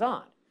list goes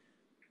on.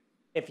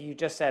 If you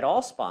just said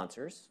all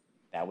sponsors,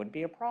 that would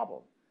be a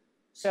problem.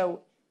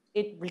 So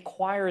it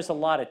requires a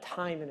lot of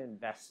time and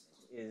investment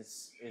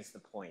is the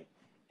point.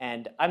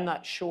 And I'm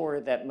not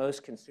sure that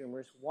most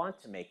consumers want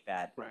to make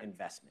that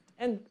investment.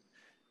 And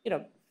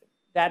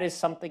that is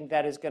something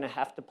that is going to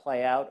have to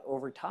play out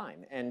over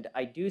time. And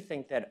I do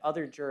think that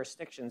other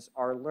jurisdictions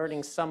are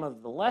learning some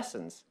of the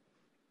lessons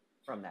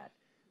from that.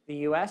 The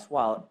US,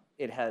 while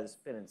it has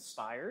been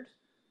inspired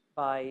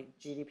by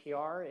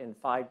GDPR in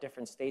 5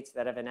 different states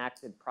that have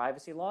enacted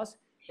privacy laws,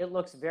 it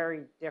looks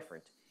very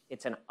different.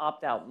 It's an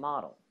opt-out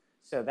model.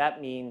 So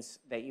that means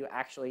that you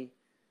actually,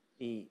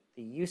 the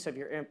use of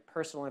your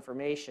personal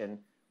information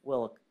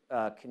will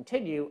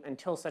continue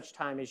until such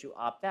time as you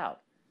opt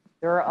out.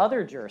 There are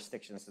other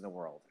jurisdictions in the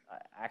world.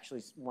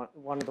 Actually,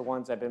 one of the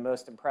ones I've been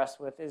most impressed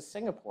with is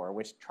Singapore,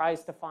 which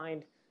tries to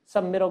find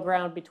some middle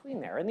ground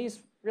between there. And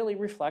these really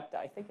reflect,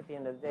 I think, at the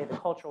end of the day, the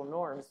cultural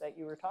norms that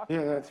you were talking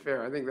about. Yeah, that's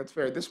fair. I think that's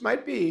fair. This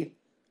might be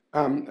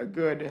a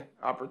good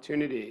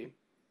opportunity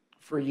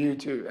for you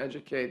to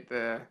educate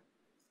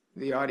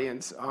the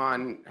audience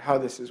on how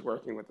this is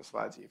working with the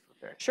slides you've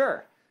prepared.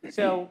 Sure.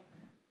 So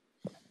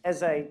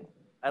as I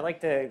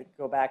like to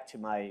go back to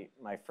my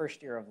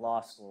first year of law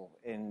school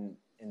in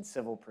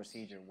civil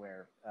procedure,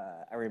 where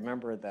I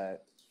remember the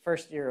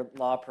first year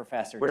law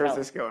professor. Where is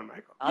this going,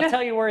 Michael? I'll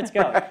tell you where it's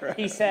going.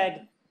 He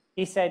said,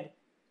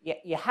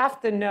 you have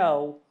to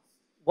know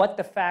what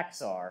the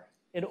facts are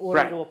in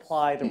order to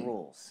apply the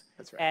rules.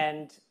 That's right.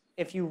 And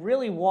if you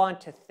really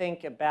want to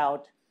think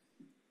about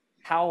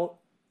how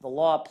the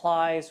law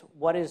applies,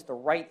 what is the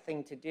right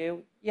thing to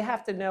do, you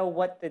have to know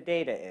what the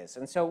data is.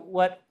 And so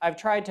what I've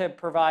tried to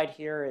provide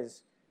here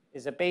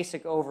is a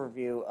basic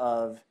overview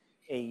of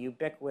a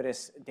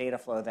ubiquitous data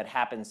flow that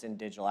happens in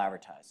digital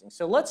advertising.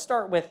 So let's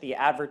start with the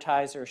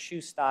advertiser,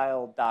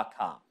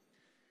 shoestyle.com.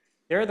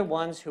 They're the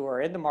ones who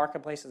are in the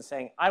marketplace and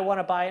saying, I want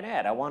to buy an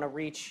ad. I want to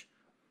reach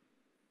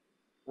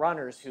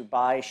runners who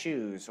buy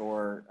shoes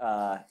or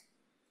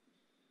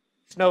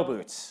snow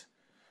boots.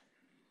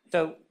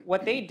 So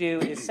what they do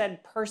is send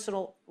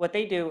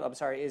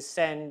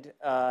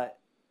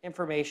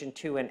information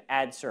to an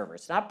ad server.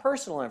 It's not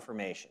personal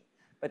information,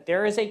 but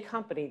there is a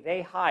company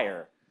they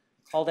hire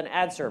called an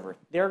ad server.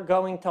 They're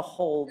going to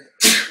hold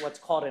what's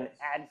called an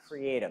ad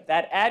creative.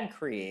 That ad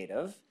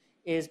creative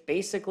is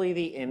basically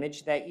the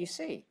image that you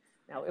see.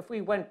 Now, if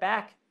we went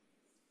back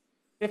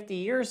 50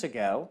 years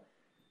ago,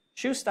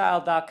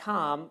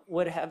 shoestyle.com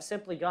would have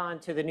simply gone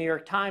to the New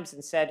York Times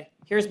and said,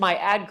 here's my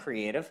ad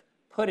creative,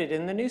 put it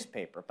in the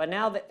newspaper. But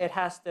now that it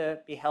has to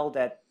be held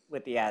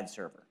with the ad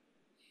server.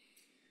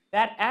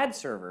 That ad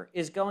server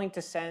is going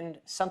to send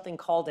something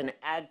called an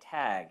ad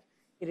tag.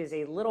 It is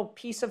a little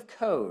piece of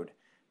code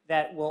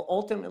that will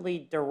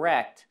ultimately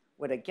direct,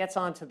 when it gets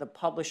onto the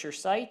publisher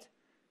site,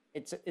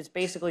 it's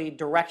basically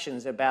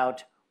directions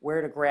about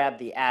where to grab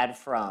the ad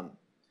from.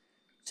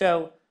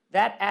 So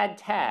that ad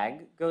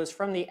tag goes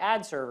from the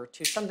ad server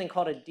to something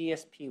called a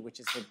DSP, which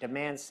is the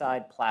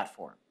demand-side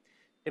platform.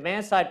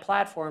 Demand-side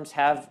platforms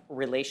have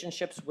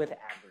relationships with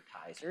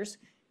advertisers,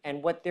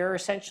 and what they're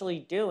essentially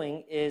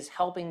doing is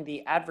helping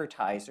the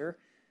advertiser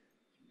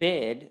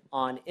bid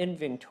on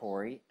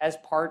inventory as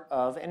part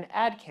of an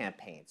ad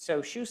campaign. So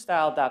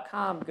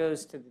shoestyle.com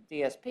goes to the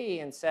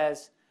DSP and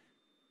says,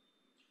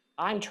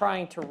 I'm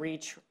trying to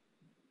reach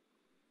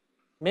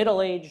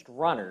middle-aged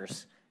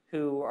runners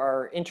who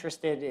are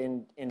interested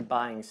in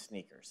buying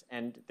sneakers.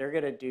 And they're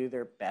going to do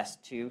their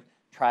best to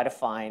try to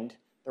find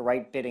the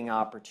right bidding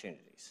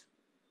opportunities.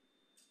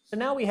 So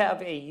now we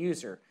have a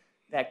user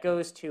that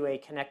goes to a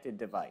connected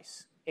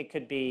device. It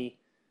could be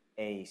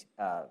a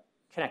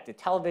connected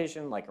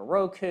television like a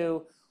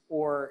Roku,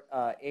 or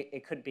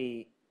it could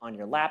be on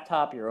your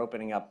laptop, you're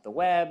opening up the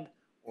web,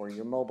 or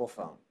your mobile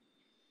phone.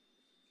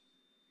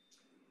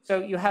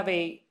 So you have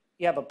a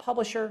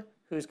publisher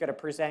who's going to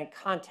present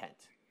content.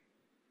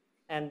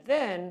 And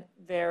then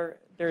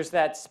there's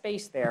that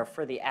space there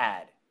for the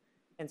ad.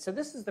 And so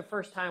this is the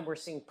first time we're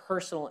seeing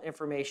personal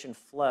information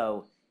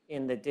flow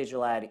in the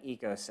digital ad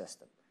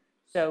ecosystem.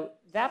 So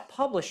that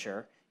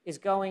publisher is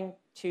going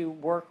to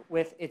work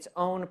with its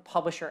own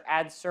publisher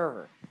ad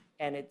server.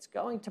 And it's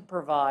going to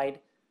provide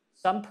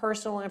some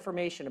personal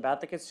information about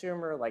the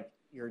consumer, like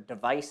your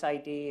device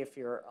ID if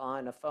you're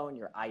on a phone,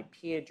 your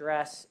IP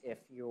address if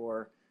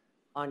you're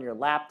on your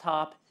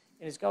laptop,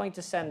 and is going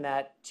to send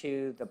that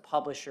to the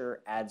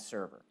publisher ad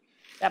server.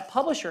 That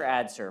publisher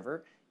ad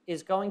server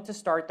is going to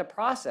start the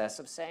process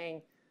of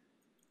saying,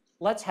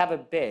 let's have a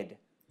bid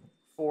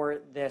for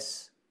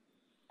this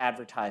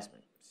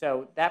advertisement.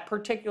 So that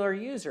particular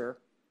user,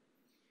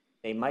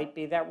 they might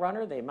be that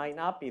runner, they might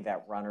not be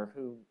that runner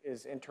who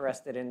is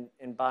interested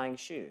in buying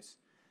shoes.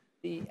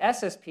 The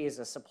SSP is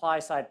a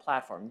supply-side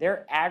platform.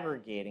 They're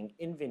aggregating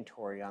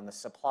inventory on the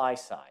supply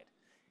side,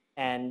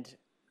 and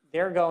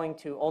they're going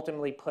to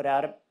ultimately put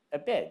out a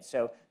bid.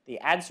 So the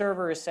ad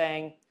server is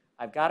saying,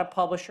 I've got a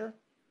publisher.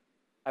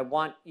 I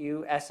want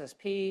you,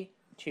 SSP,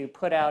 to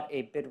put out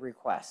a bid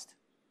request.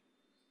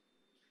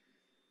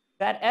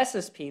 That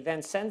SSP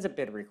then sends a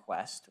bid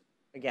request,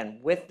 again,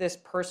 with this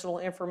personal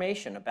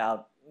information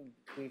about,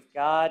 we've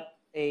got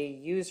a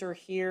user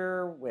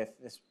here with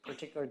this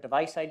particular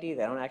device ID.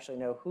 They don't actually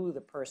know who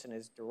the person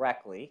is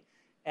directly.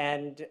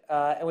 And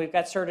we've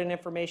got certain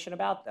information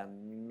about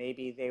them.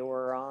 Maybe they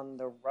were on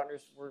the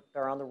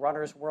they're on the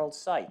Runner's World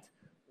site,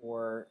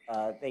 or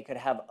they could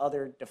have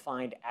other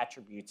defined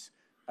attributes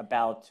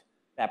about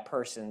that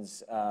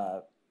person's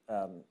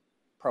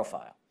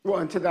profile. Well,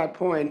 and to that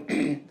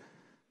point,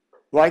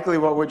 likely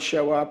what would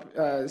show up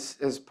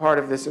as part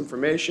of this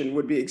information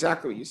would be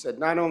exactly what you said.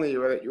 Not only you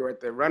were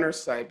at the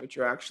runner's site, but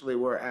you actually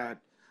were at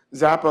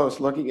Zappos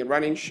looking at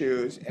running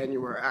shoes, and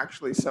you were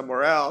actually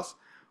somewhere else,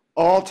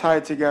 all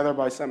tied together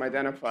by some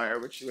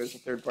identifier, which was a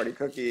third-party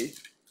cookie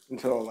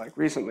until like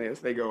recently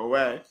as they go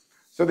away.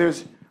 So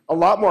there's a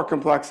lot more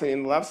complexity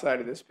in the left side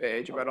of this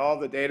page about all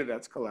the data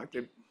that's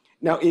collected.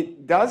 Now,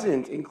 it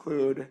doesn't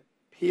include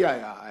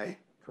PII,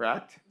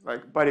 correct?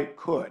 But it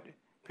could.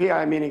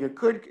 PII meaning it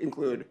could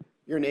include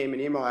your name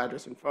and email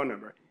address and phone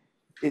number.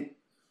 It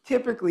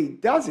typically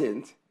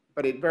doesn't,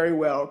 but it very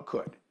well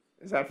could.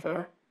 Is that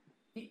fair?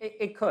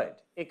 It could,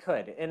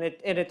 and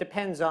it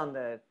depends on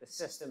the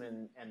system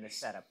and the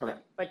setup. Okay.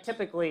 But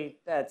typically,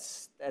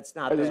 that's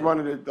not. I just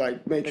wanted to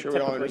make sure we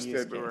all typical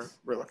understood use what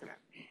we're looking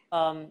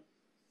at.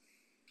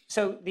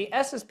 So the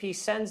SSP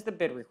sends the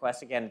bid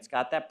request. Again, it's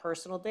got that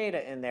personal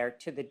data in there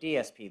to the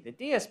DSP. The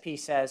DSP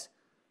says,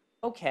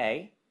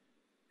 okay,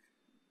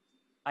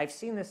 I've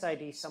seen this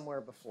ID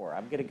somewhere before.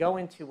 I'm going to go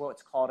into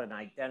what's called an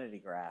identity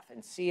graph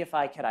and see if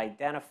I could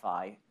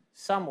identify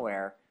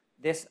somewhere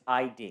this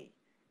ID.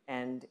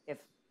 And if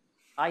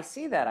I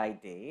see that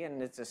ID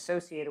and it's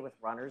associated with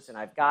runners and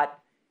I've got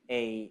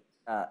a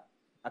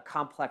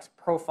complex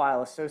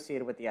profile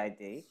associated with the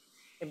ID,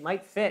 it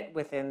might fit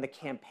within the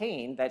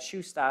campaign that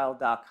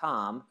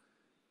shoestyle.com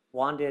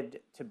wanted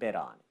to bid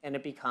on. And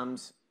it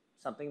becomes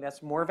something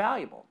that's more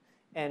valuable.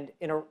 And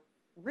in a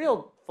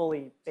real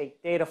fully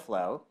baked data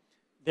flow,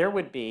 there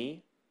would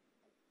be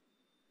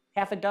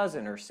half a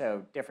dozen or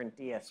so different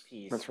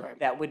DSPs That's right.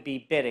 that would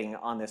be bidding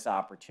on this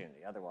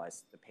opportunity.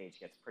 Otherwise, the page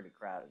gets pretty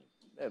crowded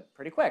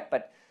pretty quick.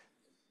 But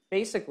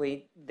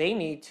basically, they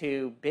need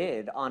to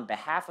bid on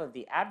behalf of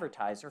the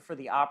advertiser for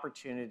the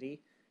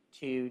opportunity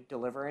to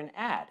deliver an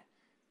ad.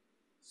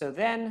 So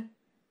then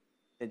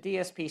the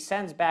DSP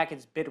sends back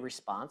its bid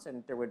response,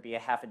 and there would be a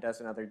half a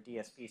dozen other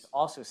DSPs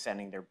also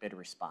sending their bid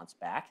response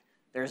back.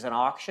 There's an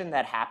auction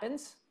that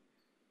happens,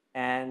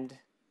 and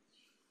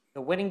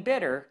the winning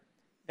bidder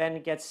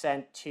then gets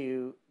sent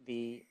to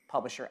the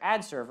publisher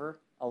ad server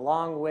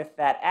along with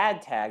that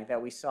ad tag that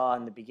we saw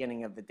in the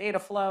beginning of the data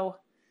flow.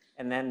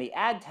 And then the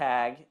ad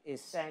tag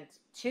is sent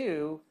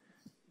to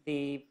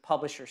the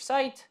publisher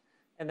site.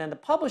 And then the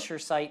publisher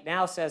site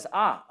now says,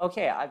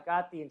 okay, I've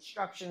got the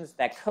instructions.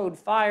 That code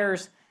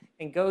fires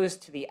and goes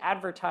to the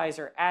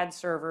advertiser ad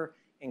server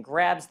and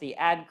grabs the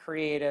ad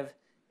creative,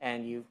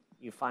 and you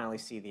finally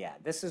see the ad.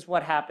 This is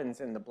what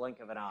happens in the blink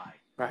of an eye.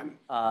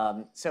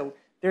 Right. So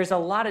there's a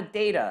lot of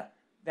data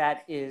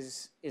that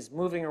is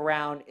moving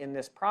around in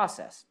this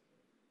process.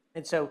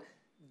 And so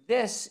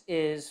this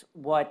is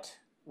what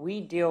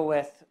we deal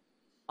with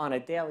on a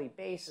daily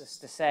basis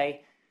to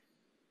say,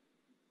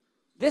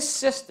 this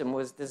system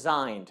was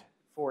designed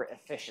for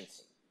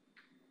efficiency.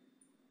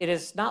 It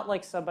is not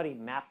like somebody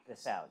mapped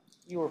this out.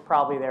 You were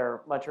probably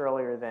there much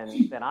earlier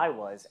than I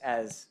was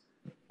as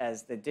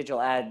the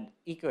digital ad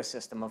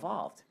ecosystem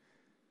evolved.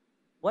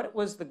 What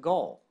was the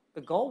goal?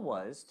 The goal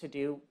was to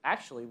do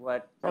actually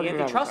what the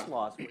antitrust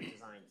laws were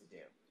designed to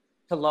do,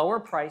 to lower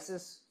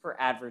prices for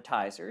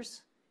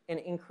advertisers and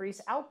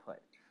increase output.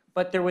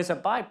 But there was a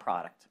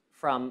byproduct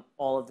from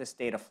all of this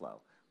data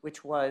flow,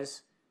 which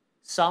was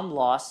some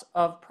loss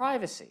of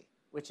privacy,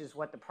 which is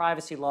what the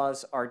privacy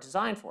laws are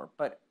designed for.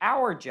 But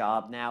our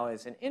job now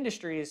as an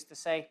industry is to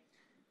say,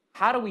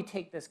 how do we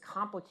take this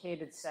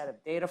complicated set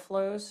of data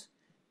flows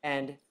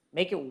and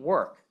make it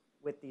work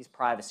with these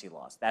privacy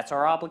laws? That's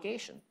our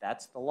obligation.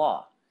 That's the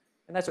law.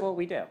 And that's what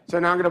we do. So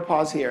now I'm going to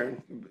pause here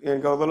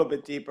and go a little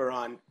bit deeper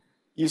on,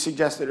 you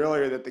suggested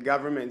earlier that the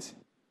governments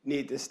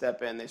need to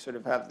step in.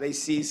 They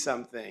see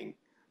something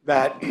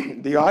that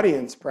the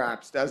audience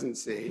perhaps doesn't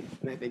see,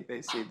 and I think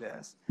they see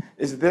this.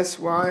 Is this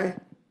why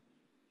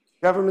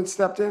government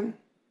stepped in?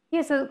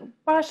 Yeah, so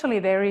partially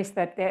there is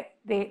that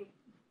the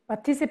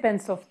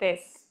participants of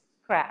this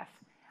graph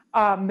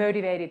are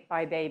motivated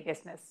by their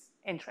business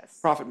interests.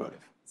 Profit motive.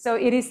 So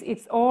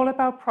it's all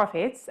about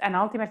profits, and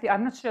ultimately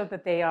I'm not sure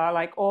that they are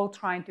like all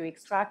trying to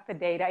extract the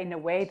data in a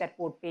way that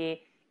would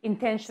be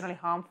intentionally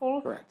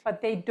harmful. Correct.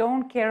 But they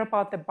don't care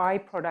about the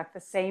byproduct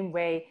the same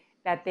way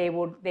that they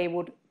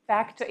would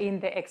factor in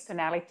the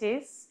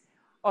externalities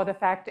or the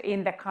factor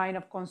in the kind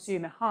of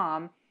consumer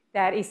harm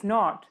that is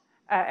not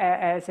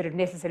a sort of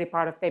necessary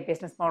part of their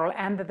business model,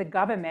 and that the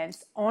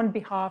governments on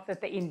behalf of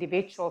the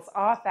individuals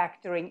are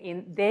factoring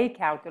in their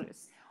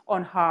calculus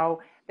on how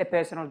the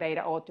personal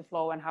data ought to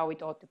flow and how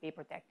it ought to be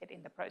protected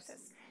in the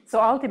process. So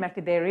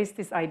ultimately there is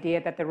this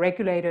idea that the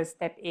regulators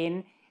step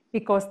in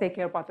because they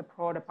care about the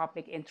broader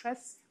public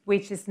interests,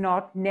 which is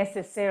not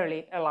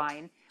necessarily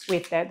aligned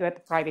with the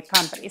private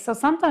company. So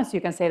sometimes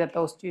you can say that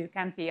those two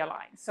can be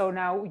aligned. So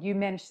now you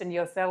mentioned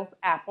yourself,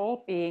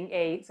 Apple being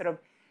a sort of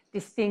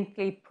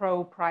distinctly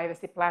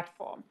pro-privacy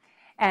platform.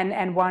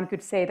 And one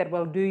could say that,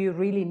 well, do you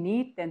really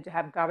need then to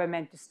have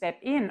government to step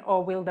in,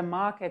 or will the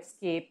markets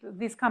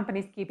these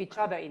companies keep each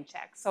other in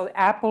check? So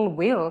Apple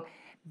will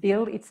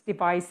build its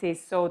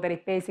devices so that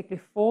it basically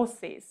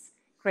forces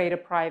greater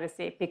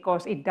privacy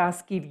because it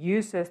does give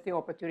users the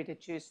opportunity to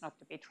choose not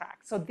to be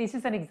tracked. So this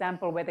is an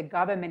example where the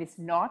government is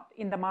not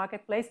in the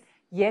marketplace,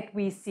 yet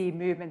we see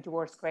movement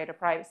towards greater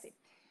privacy.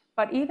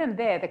 But even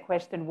there, the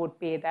question would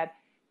be that,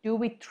 do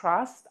we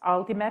trust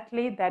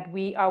ultimately that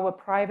our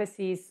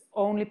privacy is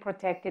only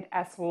protected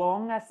as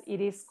long as it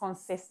is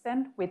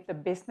consistent with the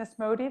business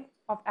motive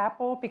of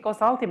Apple? Because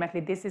ultimately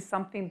this is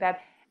something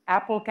that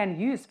Apple can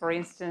use, for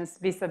instance,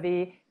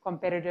 vis-a-vis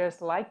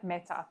competitors like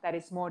Meta that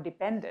is more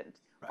dependent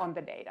on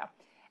the data.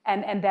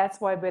 And that's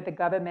why where the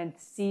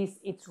government sees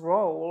its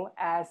role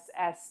as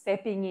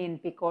stepping in,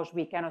 because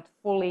we cannot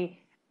fully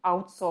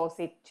outsource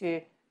it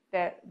to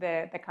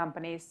the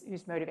companies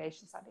whose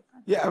motivations are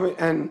different. Yeah, I mean,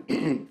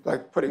 and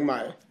like putting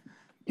my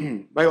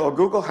old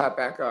Google hat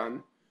back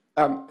on,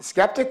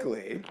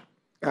 skeptically,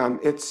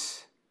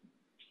 it's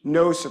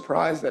no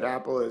surprise that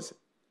Apple is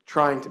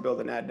trying to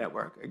build an ad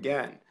network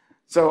again.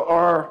 So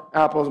are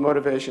Apple's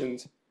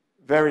motivations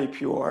very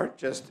pure,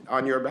 just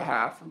on your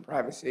behalf and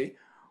privacy,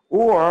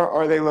 or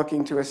are they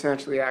looking to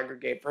essentially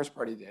aggregate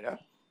first-party data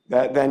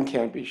that then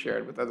can't be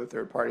shared with other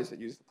third parties that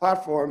use the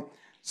platform?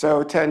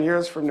 So 10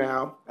 years from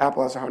now,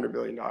 Apple has a $100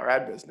 billion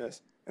ad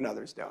business and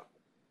others don't.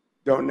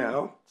 Don't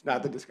know. It's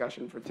not the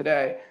discussion for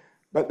today,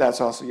 but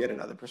that's also yet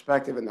another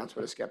perspective, and that's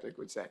what a skeptic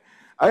would say.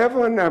 I have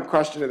one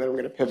question, and then I'm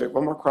going to pivot.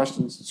 One more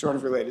question sort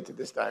of related to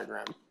this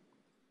diagram,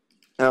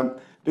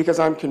 because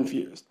I'm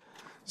confused.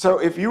 So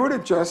if you were to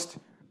just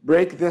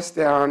break this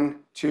down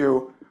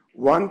to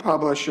one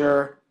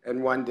publisher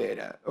and one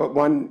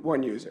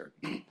user.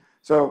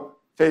 So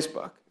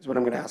Facebook is what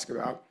I'm going to ask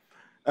about.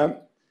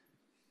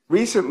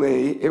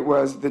 Recently, it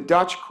was the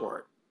Dutch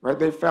court, right?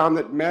 They found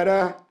that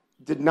Meta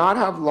did not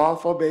have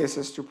lawful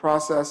basis to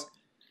process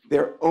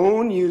their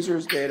own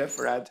users' data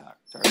for ad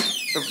targeting.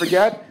 So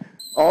forget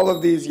all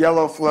of these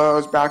yellow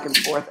flows, back and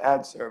forth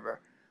ad server.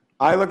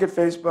 I look at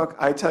Facebook,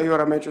 I tell you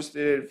what I'm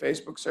interested in,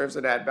 Facebook serves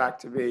an ad back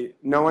to me,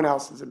 no one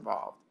else is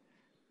involved.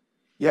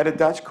 Yet a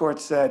Dutch court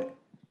said,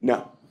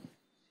 no,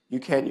 you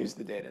can't use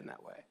the data in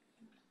that way.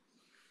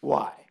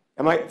 Why?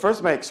 Am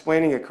I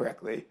explaining it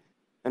correctly?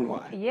 And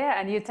why? Yeah,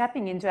 and you're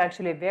tapping into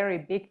actually a very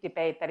big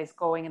debate that is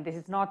going, and this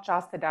is not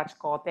just the Dutch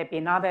court. There have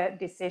been other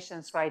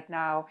decisions right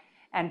now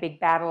and big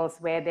battles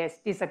where there's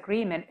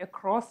disagreement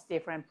across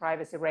different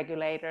privacy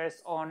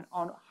regulators on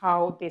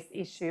how this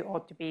issue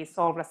ought to be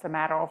solved as a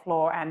matter of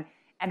law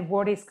and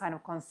what is kind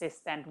of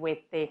consistent with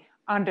the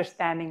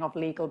understanding of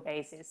legal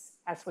basis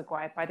as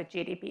required by the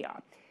GDPR.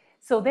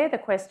 So there the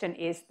question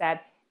is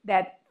that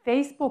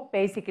Facebook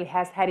basically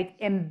has had it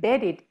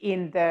embedded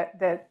in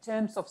the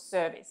terms of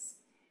service,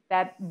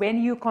 that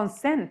when you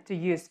consent to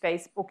use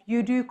Facebook,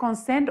 you do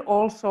consent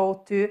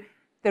also to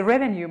the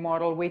revenue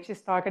model, which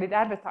is targeted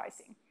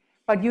advertising.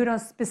 But you don't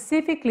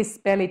specifically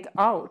spell it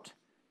out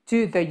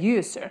to the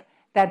user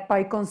that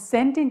by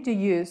consenting to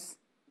use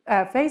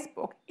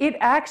Facebook, it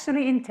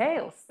actually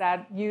entails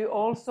that you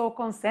also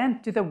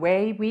consent to the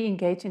way we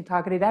engage in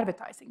targeted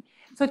advertising.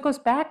 So it goes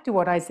back to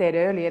what I said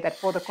earlier, that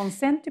for the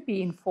consent to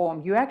be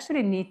informed, you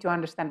actually need to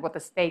understand what the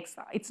stakes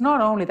are. It's not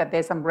only that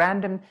there's some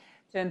random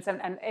terms,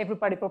 and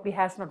everybody probably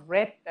has not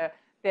read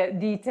the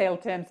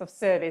detailed terms of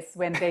service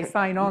when they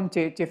sign on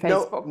to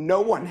Facebook.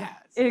 No one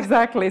has.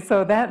 Exactly.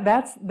 So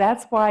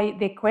that's why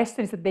the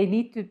question is that they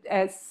need to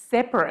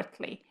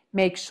separately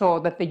make sure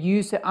that the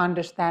user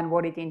understands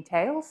what it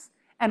entails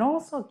and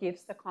also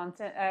gives the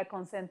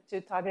consent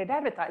to targeted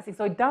advertising.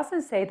 So it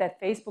doesn't say that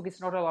Facebook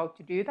is not allowed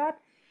to do that.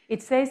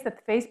 It says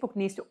that Facebook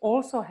needs to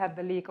also have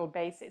the legal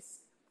basis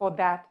for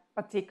that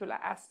particular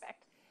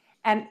aspect.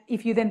 And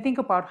if you then think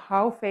about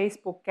how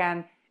Facebook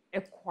can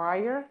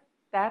acquire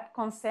that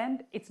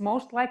consent, it's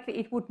most likely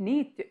it would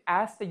need to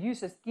ask the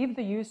users, give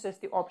the users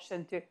the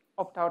option to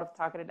opt out of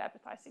targeted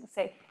advertising.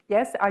 Say,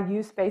 yes, I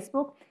use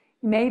Facebook.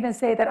 You may even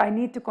say that I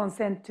need to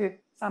consent to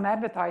some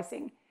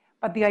advertising.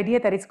 But the idea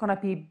that it's going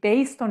to be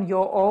based on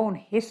your own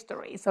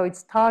history, so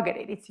it's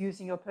targeted, it's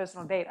using your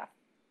personal data,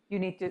 you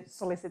need to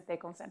solicit their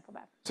consent for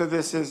that. So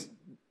this is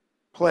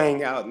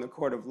playing out in the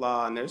court of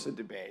law, and there's a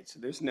debate, so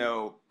there's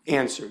no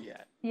answer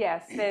yet.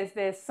 Yes,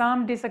 there's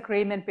some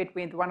disagreement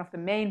between one of the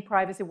main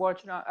privacy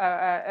watch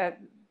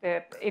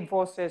the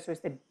enforcers, who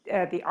is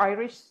the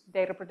Irish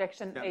Data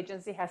Protection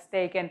Agency, has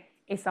taken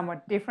a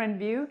somewhat different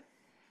view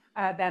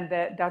than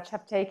the Dutch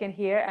have taken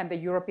here, and the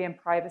European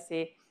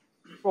Privacy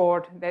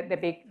Board, the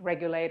big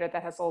regulator,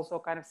 that has also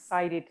kind of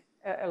sided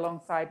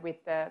alongside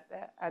with the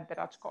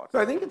Dutch court. So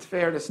I think it's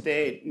fair to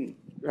state,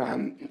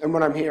 and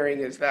what I'm hearing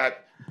is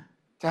that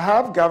to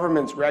have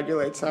governments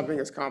regulate something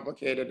as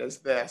complicated as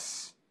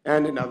this,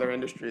 and in other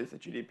industries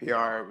that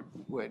GDPR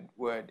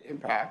would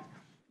impact,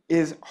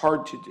 is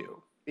hard to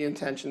do. The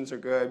intentions are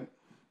good.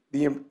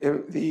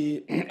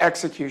 The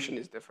execution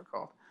is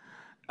difficult.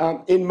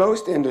 In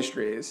most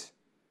industries,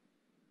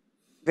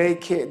 they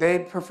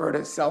prefer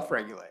to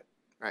self-regulate,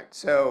 right?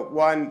 So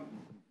one,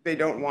 they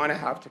don't want to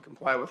have to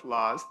comply with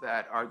laws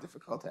that are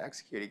difficult to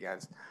execute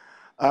against.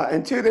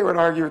 And two, they would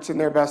argue it's in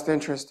their best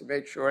interest to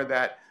make sure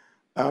that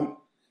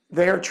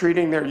they are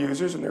treating their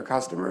users and their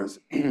customers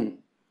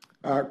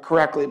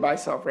correctly by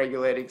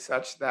self-regulating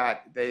such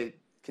that they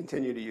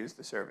continue to use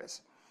the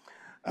service.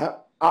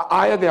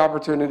 I had the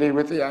opportunity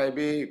with the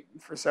IAB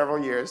for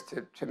several years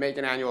to make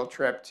an annual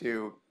trip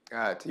to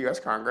US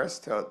Congress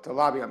to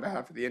lobby on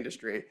behalf of the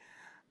industry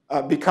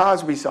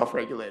because we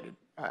self-regulated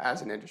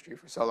as an industry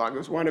for so long. It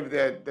was one of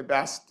the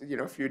best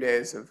few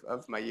days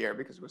of my year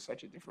because it was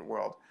such a different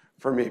world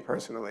for me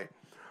personally.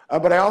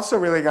 But I also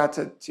really got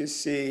to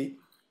see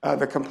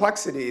the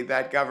complexity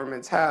that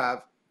governments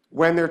have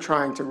when they're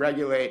trying to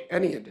regulate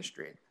any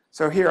industry.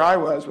 So here I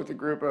was with a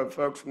group of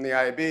folks from the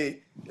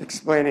IAB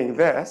explaining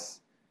this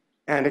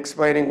and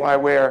explaining why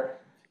we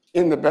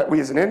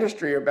as an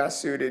industry are best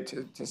suited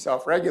to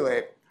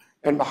self-regulate.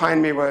 And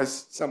behind me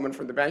was someone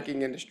from the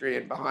banking industry,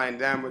 and behind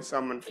them was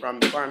someone from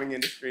the farming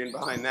industry, and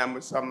behind them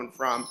was someone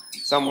from.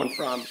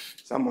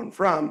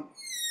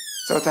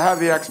 So to have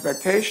the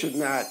expectation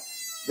that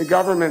the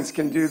governments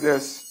can do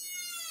this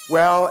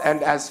well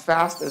and as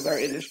fast as our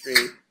industry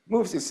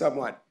moves is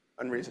somewhat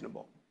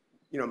unreasonable,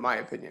 in my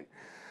opinion.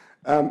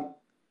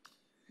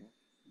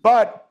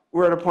 But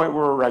we're at a point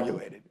where we're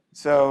regulated.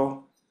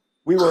 So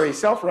we were a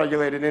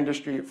self-regulated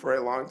industry for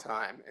a long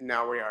time, and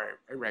now we are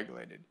a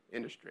regulated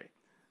industry.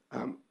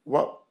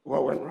 What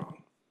went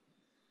wrong?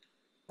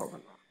 What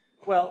went wrong?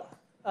 Well,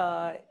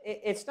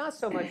 it's not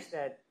so much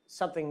that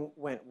something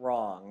went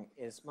wrong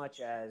as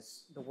much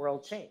as the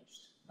world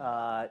changed.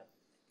 The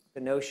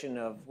notion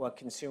of what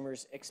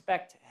consumers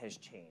expect has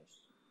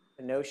changed.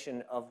 The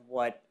notion of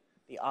what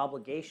the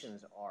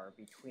obligations are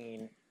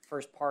between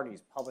first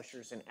parties,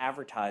 publishers, and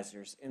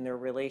advertisers in their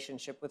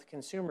relationship with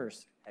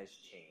consumers has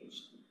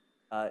changed.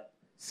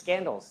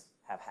 Scandals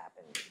have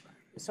happened.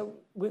 So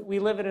we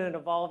live in an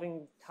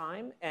evolving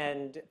time,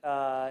 and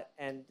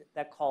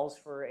that calls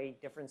for a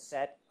different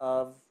set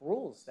of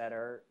rules that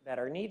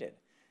are needed.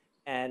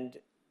 And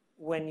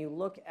when you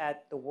look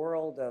at the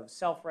world of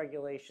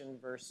self-regulation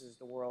versus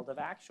the world of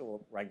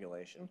actual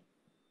regulation,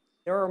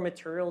 there are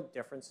material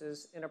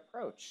differences in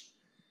approach.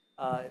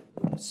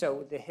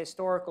 So the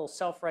historical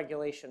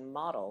self-regulation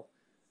model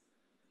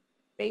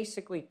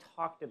basically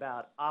talked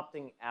about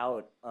opting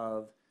out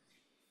of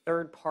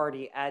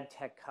third-party ad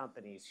tech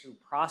companies who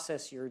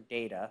process your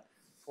data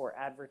for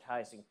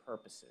advertising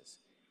purposes.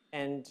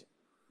 And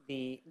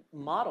the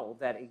model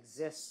that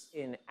exists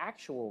in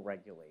actual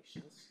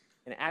regulations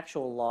and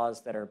actual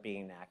laws that are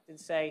being enacted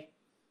say,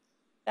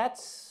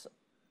 that's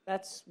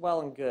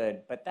well and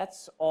good, but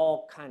that's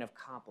all kind of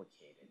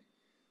complicated.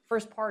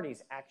 First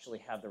parties actually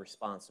have the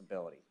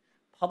responsibility.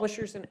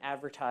 Publishers and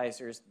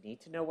advertisers need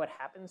to know what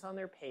happens on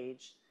their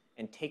page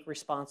and take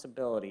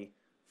responsibility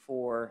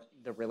for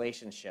the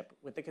relationship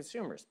with the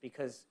consumers,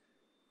 because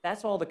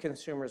that's all the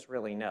consumers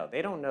really know.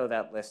 They don't know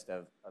that list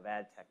of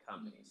ad tech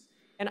companies.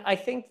 And I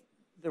think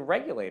the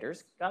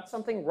regulators got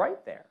something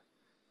right there.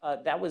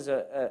 That was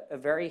a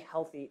very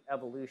healthy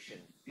evolution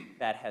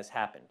that has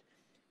happened.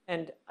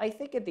 And I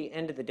think at the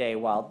end of the day,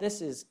 while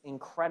this is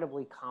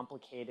incredibly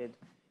complicated,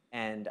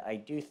 and I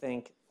do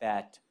think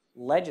that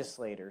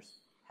legislators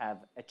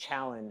have a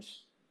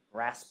challenge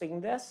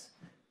grasping this,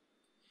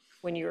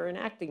 when you're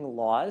enacting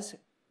laws,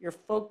 you're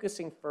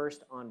focusing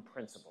first on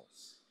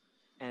principles.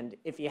 And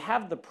if you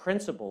have the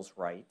principles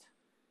right,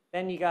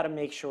 then you got to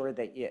make sure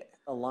that you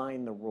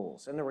align the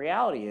rules. And the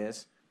reality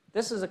is,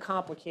 this is a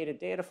complicated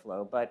data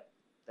flow, but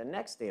the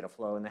next data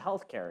flow in the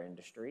healthcare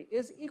industry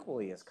is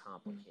equally as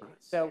complicated.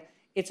 So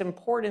it's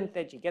important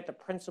that you get the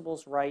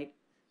principles right,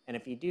 and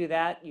if you do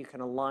that, you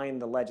can align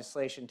the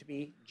legislation to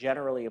be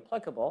generally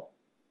applicable.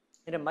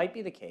 And it might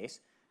be the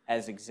case,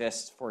 as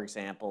exists, for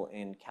example,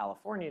 in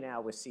California now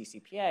with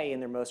CCPA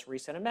in their most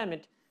recent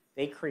amendment,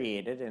 they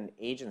created an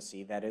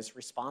agency that is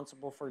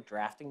responsible for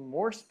drafting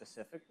more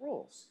specific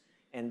rules,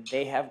 and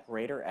they have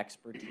greater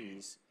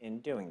expertise in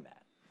doing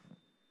that.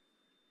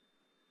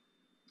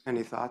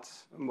 Any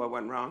thoughts on what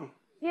went wrong?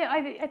 Yeah,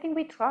 I think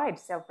we tried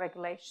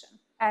self-regulation,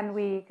 and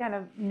we kind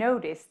of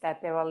noticed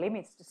that there are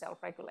limits to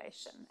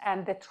self-regulation,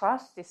 and the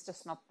trust is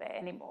just not there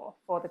anymore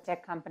for the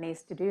tech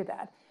companies to do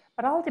that.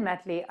 But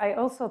ultimately, I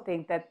also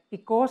think that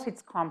because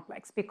it's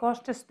complex, because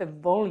just the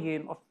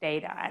volume of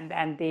data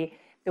and the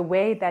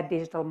way that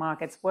digital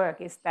markets work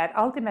is that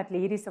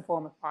ultimately it is a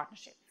form of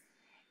partnership.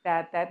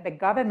 That the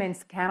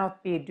governments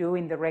cannot be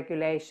doing the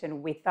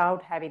regulation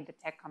without having the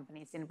tech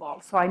companies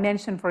involved. So I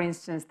mentioned, for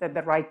instance, that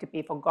the right to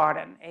be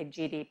forgotten, a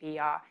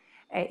GDPR,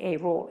 a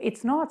rule.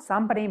 It's not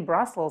somebody in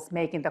Brussels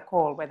making the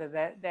call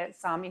whether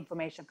some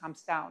information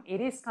comes down.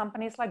 It is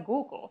companies like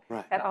Google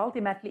that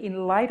ultimately,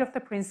 in light of the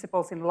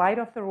principles, in light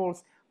of the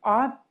rules,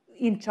 are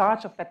in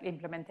charge of that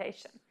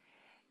implementation.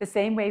 The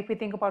same way if we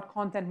think about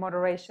content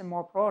moderation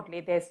more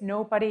broadly, there's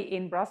nobody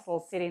in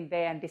Brussels sitting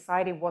there and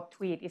deciding what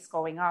tweet is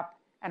going up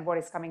and what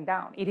is coming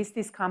down. It is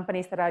these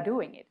companies that are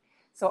doing it.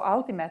 So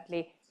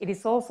ultimately, it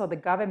is also the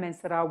governments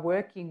that are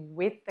working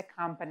with the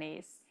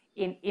companies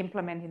in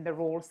implementing the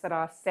rules that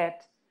are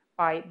set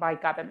by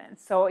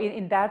governments. So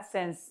in that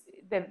sense,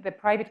 the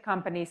private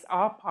companies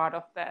are part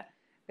of the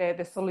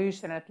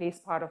solution, at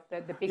least part of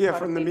the big part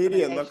from of the the media, it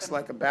implementation. looks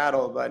like a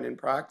battle, but in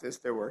practice,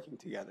 they're working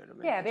together to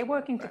make Yeah, it they're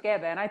working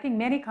together. And I think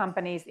many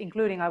companies,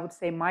 including, I would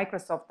say,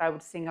 Microsoft, I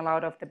would single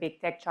out of the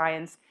big tech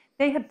giants,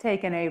 they have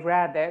taken a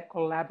rather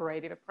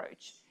collaborative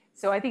approach.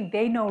 So I think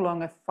they no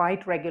longer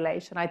fight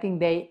regulation. I think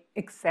they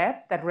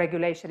accept that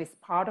regulation is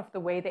part of the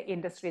way the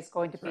industry is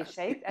going to be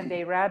shaped, and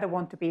they rather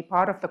want to be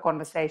part of the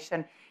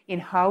conversation in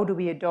how do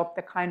we adopt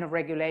the kind of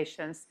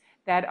regulations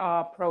that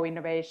are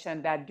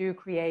pro-innovation, that do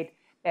create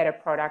better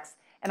products.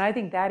 And I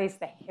think that is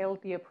the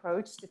healthy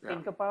approach to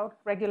think about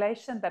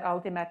regulation, that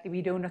ultimately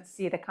we do not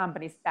see the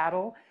companies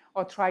battle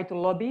or try to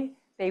lobby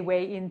their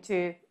way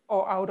into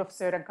or out of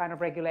certain kind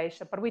of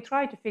regulation, but we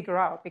try to figure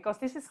out, because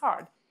this is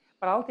hard.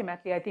 But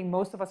ultimately, I think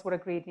most of us would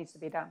agree it needs to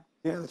be done.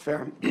 Yeah, that's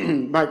fair.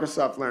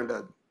 Microsoft learned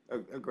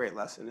a great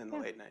lesson in the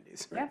late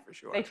 90s, right, for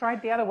sure. They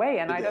tried the other way,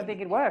 and They I don't did.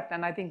 think it worked.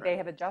 And I think they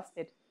have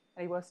adjusted,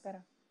 and it works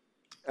better.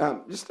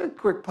 Just a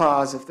quick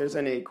pause if there's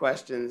any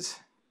questions.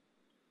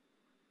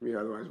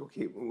 Otherwise, we'll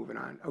keep moving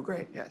on. Oh,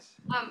 great, yes.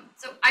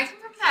 So I come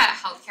from the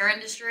healthcare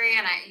industry,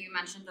 and you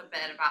mentioned a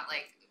bit about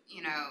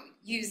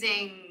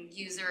using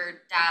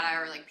user data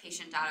or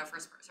patient data for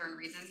certain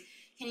reasons.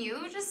 Can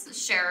you just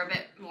share a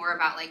bit more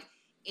about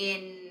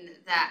in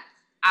that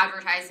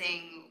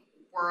advertising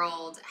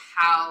world,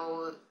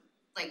 how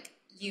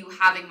you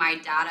having my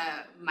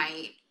data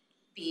might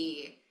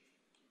be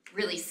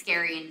really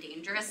scary and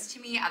dangerous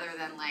to me, other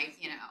than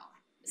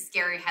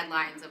scary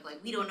headlines of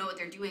we don't know what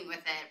they're doing with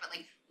it, but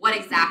what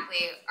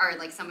exactly are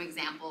some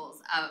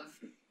examples of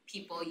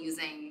people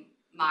using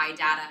my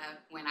data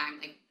when I'm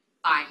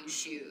buying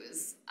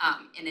shoes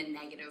in a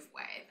negative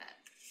way?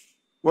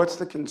 What's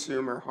the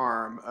consumer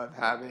harm of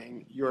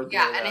having your data?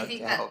 Yeah, and I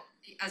think that,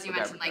 as you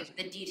mentioned,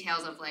 the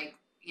details of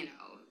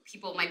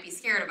people might be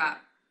scared about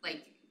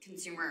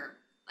consumer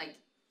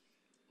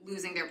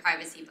losing their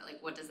privacy,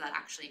 but what does that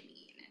actually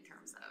mean in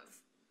terms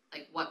of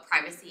what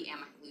privacy am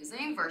I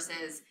losing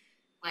versus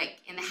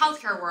in the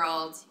healthcare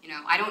world,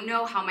 I don't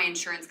know how my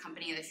insurance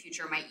company in the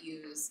future might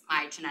use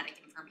my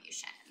genetic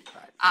information.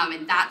 Right.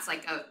 And that's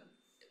a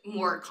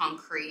more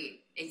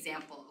concrete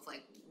example of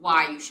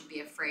why you should be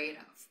afraid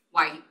of,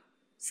 why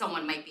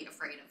someone might be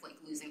afraid of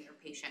losing their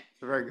patient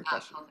very good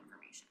question. Health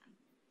information.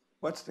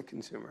 What's the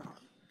consumer harm?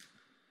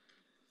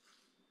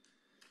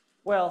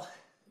 Well,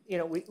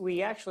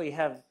 we actually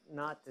have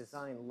not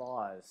designed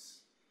laws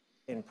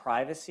in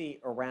privacy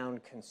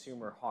around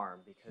consumer harm,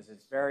 because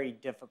it's very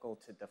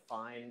difficult to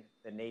define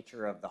the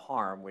nature of the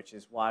harm, which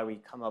is why we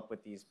come up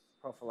with these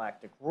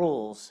prophylactic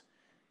rules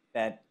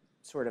that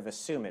sort of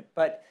assume it.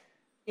 But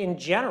in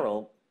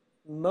general,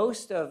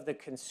 most of the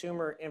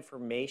consumer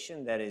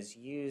information that is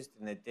used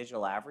in the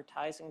digital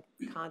advertising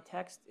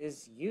context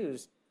is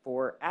used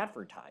for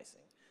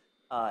advertising.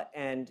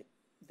 And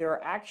there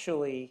are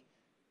actually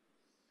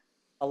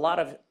a lot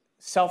of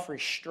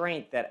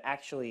self-restraint that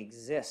actually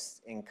exists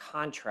in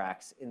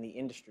contracts in the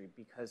industry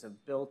because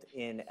of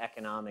built-in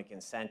economic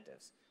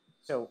incentives.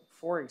 So,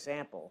 for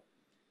example,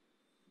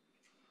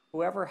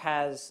 whoever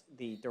has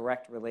the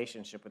direct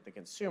relationship with the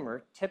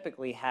consumer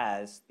typically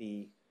has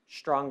the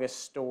strongest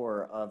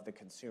store of the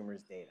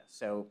consumer's data.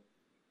 So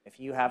if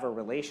you have a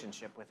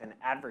relationship with an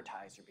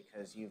advertiser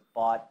because you've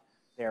bought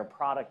their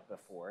product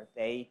before,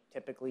 they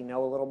typically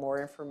know a little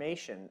more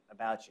information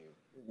about you.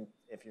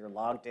 If you're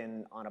logged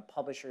in on a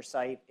publisher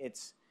site,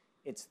 it's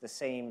the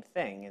same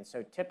thing. And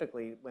so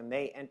typically when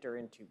they enter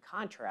into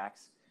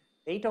contracts,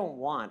 they don't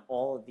want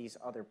all of these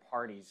other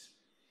parties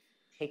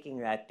taking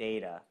that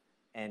data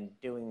and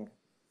doing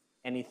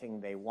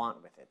anything they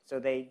want with it. So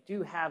they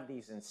do have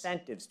these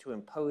incentives to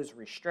impose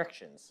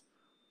restrictions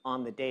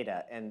on the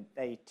data, and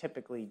they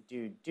typically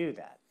do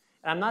that.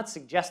 And I'm not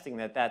suggesting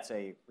that that's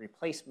a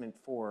replacement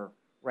for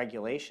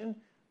regulation,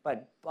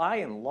 but by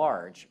and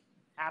large,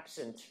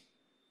 absent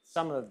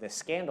some of the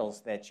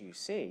scandals that you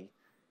see,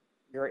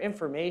 your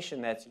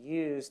information that's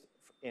used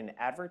in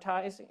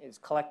advertising is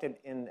collected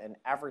in an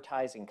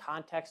advertising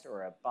context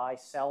or a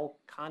buy-sell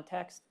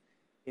context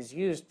is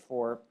used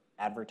for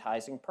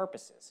advertising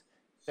purposes.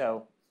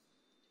 So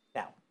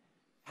now,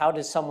 how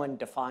does someone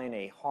define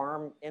a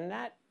harm in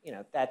that?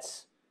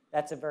 That's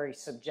a very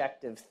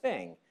subjective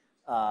thing.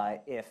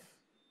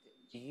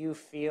 Do you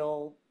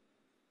feel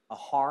a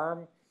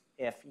harm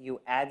if you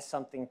add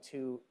something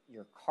to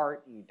your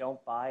cart, you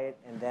don't buy it,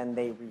 and then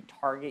they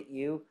retarget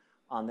you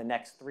on the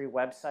next 3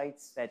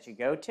 websites that you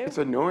go to? It's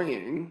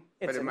annoying,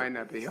 but it might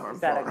not be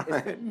harmful.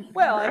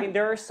 Well, I mean,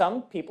 there are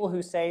some people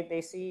who say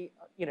they see,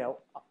 a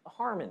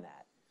harm in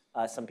that.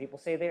 Some people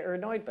say they are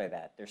annoyed by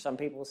that. There's some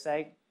people who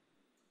say,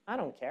 I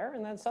don't care,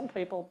 and then some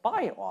people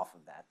buy off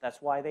of that.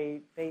 That's why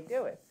they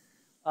do it.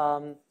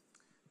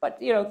 But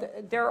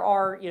there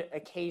are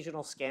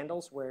occasional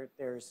scandals where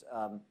there's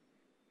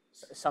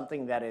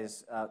something that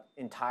is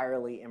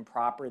entirely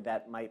improper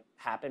that might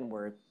happen,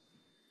 where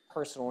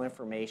personal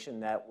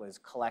information that was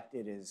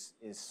collected is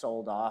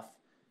sold off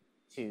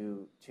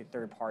to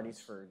third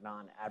parties for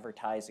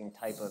non-advertising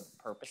type of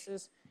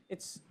purposes.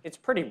 It's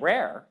pretty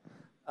rare,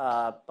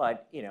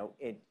 but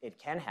it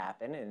can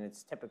happen, and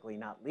it's typically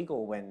not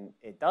legal when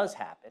it does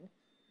happen.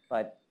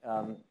 But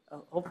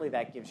hopefully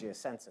that gives you a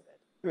sense of it.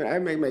 I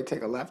may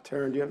take a left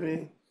turn. Do you have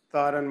any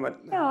thought on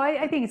what? No,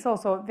 I think it's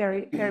also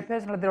very, very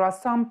personal. There are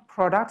some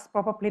products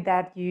probably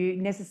that you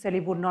necessarily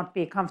would not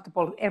be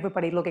comfortable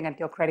everybody looking at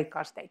your credit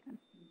card statement.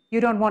 You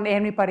don't want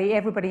everybody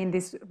in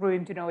this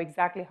room to know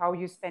exactly how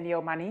you spend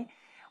your money,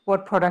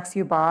 what products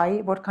you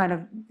buy, what kind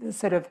of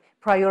sort of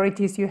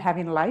priorities you have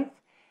in life.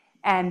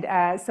 And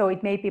so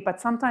it may be, but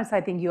sometimes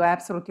I think you're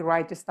absolutely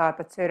right to start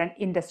with certain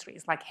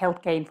industries, like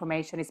healthcare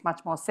information is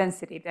much more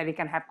sensitive, that it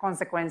can have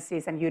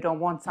consequences, and you don't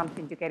want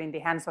something to get in the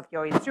hands of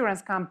your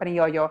insurance company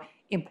or your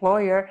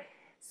employer.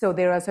 So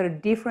there are sort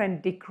of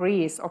different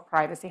degrees of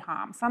privacy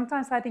harm.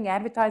 Sometimes I think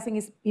advertising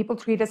is people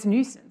treat as a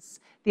nuisance.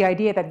 The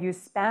idea that you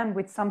spam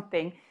with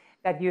something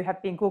that you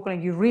have been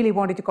Googling, you really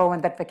wanted to go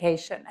on that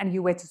vacation, and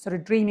you were just sort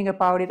of dreaming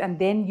about it, and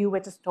then you were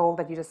just told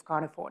that you just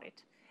can't afford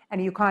it,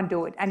 and you can't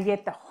do it. And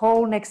yet the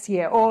whole next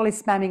year, all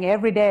is spamming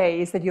every day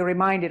is that you're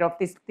reminded of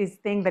this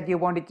thing that you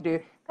wanted to do.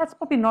 That's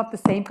probably not the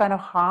same kind of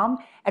harm.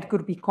 It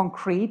could be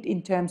concrete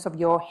in terms of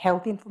your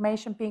health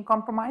information being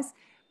compromised,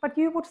 but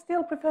you would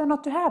still prefer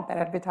not to have that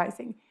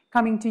advertising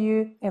coming to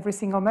you every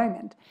single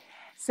moment.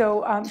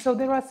 So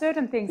there are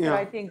certain things that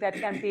I think that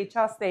can be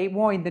just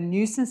more in the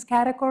nuisance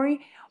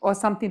category, or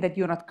something that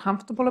you're not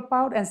comfortable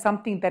about, and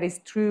something that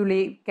is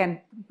truly can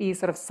be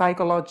sort of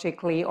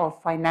psychologically or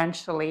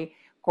financially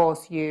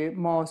cause you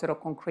more sort of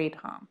concrete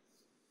harm.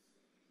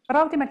 But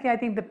ultimately, I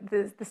think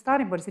the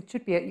starting point is it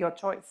should be your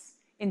choice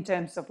in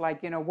terms of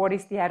what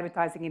is the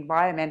advertising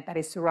environment that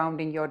is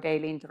surrounding your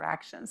daily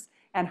interactions,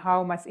 and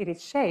how much it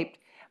is shaped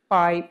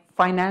by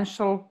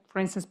financial, for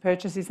instance,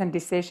 purchases and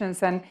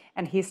decisions and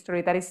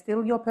history that is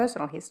still your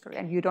personal history,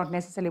 and you don't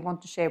necessarily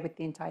want to share with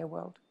the entire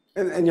world.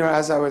 And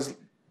as I was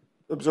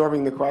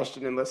absorbing the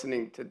question and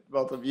listening to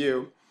both of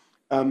you,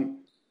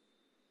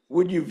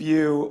 would you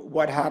view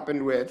what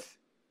happened with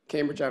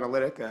Cambridge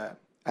Analytica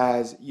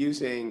as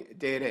using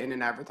data in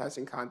an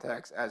advertising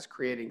context as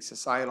creating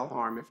societal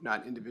harm, if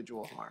not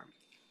individual harm?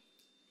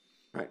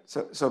 Right.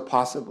 So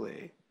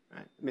possibly,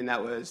 right? I mean,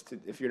 that was,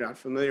 if you're not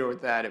familiar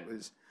with that, it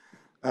was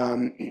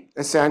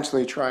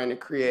essentially trying to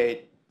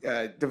create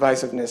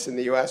divisiveness in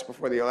the U.S.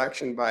 before the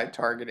election by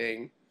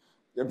targeting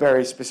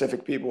very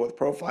specific people with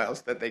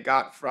profiles that they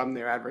got from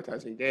their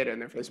advertising data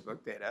and their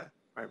Facebook data,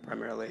 right,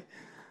 primarily,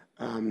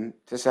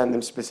 to send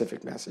them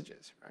specific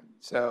messages, right?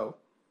 So,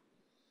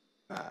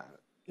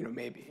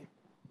 maybe.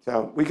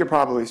 So we could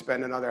probably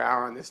spend another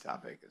hour on this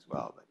topic as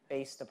well. But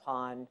based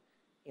upon,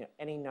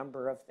 any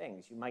number of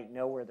things. You might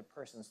know where the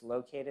person's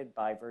located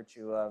by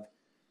virtue of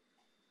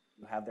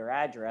you have their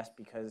address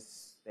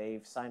because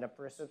they've signed up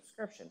for a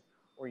subscription.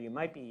 Or you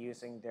might be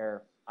using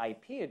their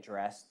IP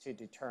address to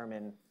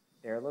determine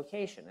their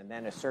location, and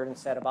then a certain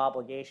set of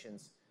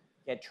obligations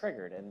get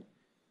triggered. And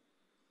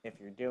if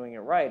you're doing it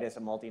right as a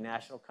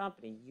multinational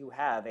company, you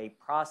have a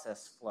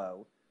process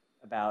flow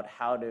about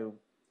how to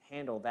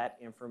handle that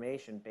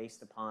information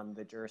based upon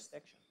the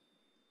jurisdiction.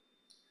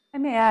 I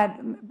may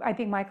add, I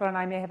think Michael and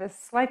I may have a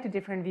slightly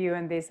different view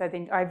on this. I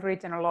think I've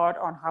written a lot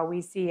on how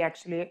we see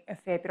actually a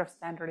fair bit of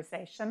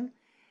standardization.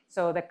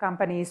 So the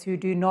companies who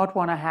do not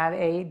want to have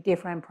a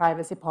different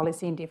privacy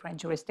policy in different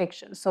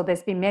jurisdictions. So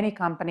there's been many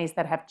companies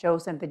that have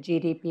chosen the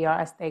GDPR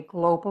as their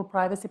global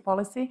privacy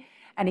policy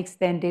and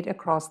extended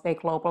across their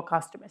global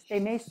customers. There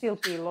may still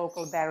be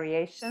local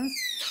variations,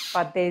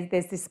 but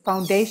there's this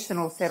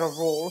foundational set of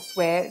rules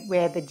where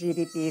the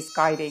GDPR is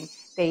guiding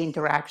their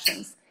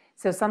interactions.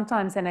 So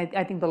sometimes, and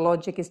I think the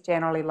logic is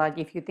generally like,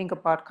 if you think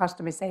about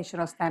customization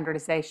or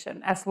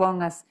standardization, as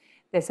long as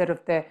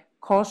the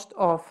cost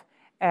of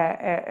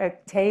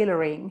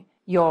tailoring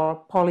your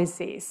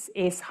policies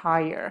is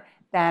higher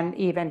than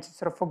even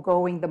sort of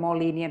foregoing the more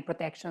lenient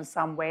protection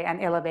some way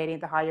and elevating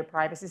the higher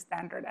privacy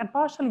standard. And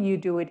partially you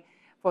do it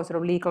for sort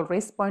of legal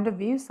risk point of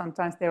view.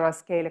 Sometimes there are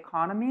scale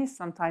economies.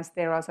 Sometimes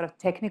there are sort of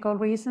technical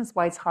reasons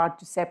why it's hard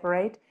to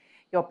separate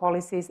your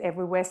policies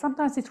everywhere.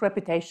 Sometimes it's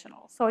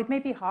reputational. So it may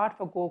be hard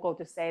for Google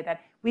to say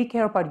that we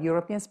care about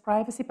Europeans'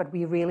 privacy, but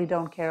we really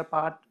don't care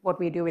about what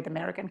we do with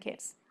American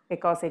kids,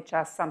 because it's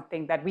just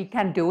something that we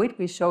can do it.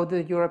 We show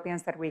the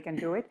Europeans that we can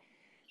do it.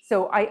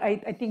 So I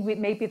think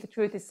maybe the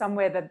truth is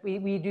somewhere that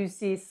we do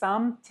see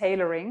some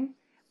tailoring,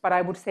 but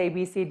I would say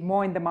we see it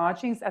more in the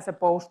margins as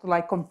opposed to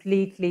like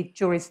completely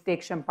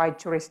jurisdiction by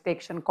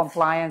jurisdiction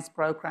compliance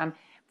program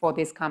for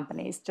these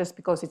companies, just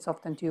because it's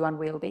often too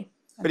unwieldy.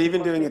 But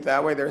even doing it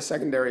that way, there are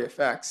secondary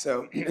effects.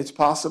 So it's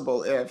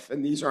possible if,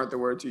 and these aren't the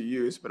words you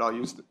use, but I'll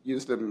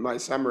use them in my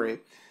summary,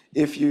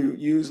 if you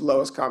use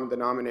lowest common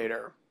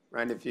denominator,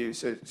 right, if you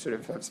sort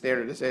of have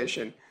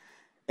standardization,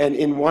 and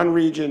in one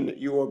region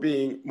you are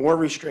being more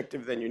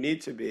restrictive than you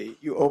need to be,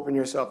 you open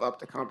yourself up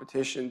to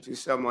competition to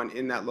someone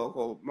in that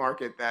local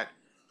market that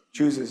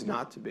chooses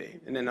not to be.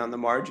 And then on the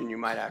margin, you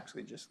might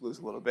actually just lose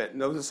a little bit.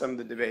 And those are some of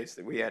the debates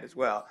that we had as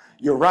well.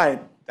 You're right,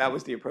 that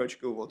was the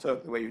approach Google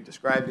took, the way you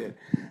described it,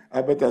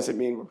 but doesn't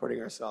mean we're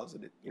putting ourselves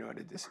at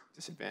a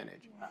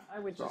disadvantage. I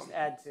would just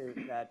add to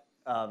that,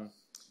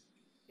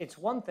 it's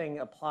one thing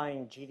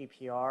applying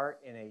GDPR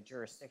in a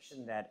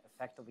jurisdiction that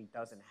effectively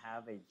doesn't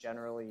have a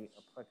generally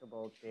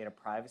applicable data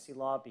privacy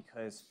law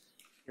because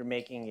you're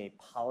making a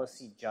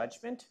policy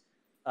judgment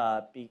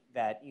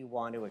that you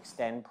want to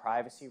extend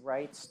privacy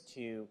rights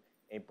to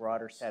a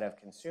broader set of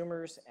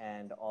consumers,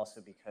 and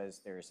also because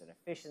there's an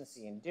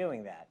efficiency in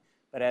doing that.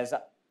 But as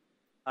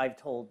I've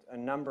told a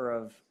number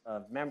of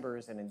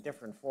members and in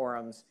different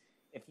forums,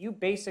 if you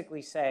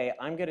basically say,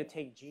 I'm going to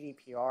take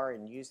GDPR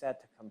and use that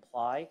to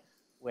comply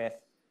with,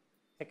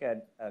 pick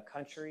a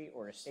country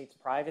or a state's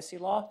privacy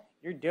law,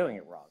 you're doing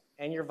it wrong.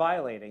 And you're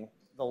violating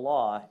the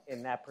law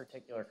in that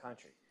particular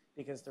country.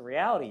 Because the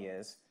reality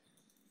is,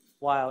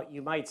 while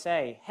you might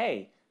say,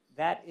 hey,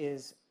 that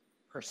is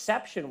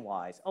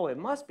perception-wise, oh, it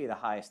must be the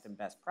highest and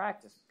best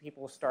practice.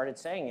 People started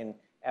saying, and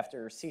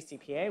after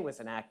CCPA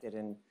was enacted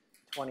in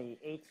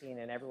 2018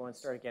 and everyone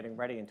started getting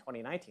ready in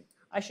 2019,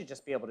 I should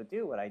just be able to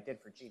do what I did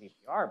for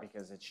GDPR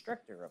because it's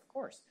stricter, of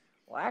course.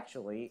 Well,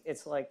 actually,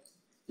 it's like,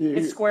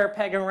 it's square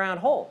peg and round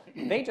hole.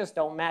 They just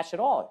don't match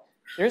at all.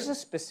 There's a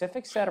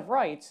specific set of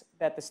rights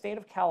that the state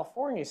of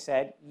California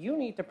said you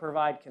need to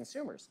provide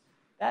consumers.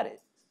 That is,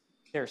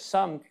 there's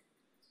some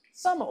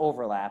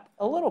overlap,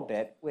 a little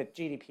bit with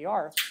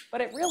GDPR,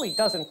 but it really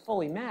doesn't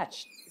fully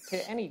match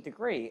to any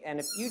degree. And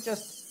if you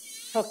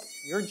just took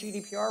your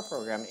GDPR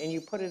program and you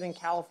put it in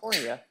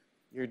California,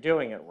 you're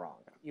doing it wrong.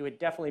 You would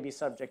definitely be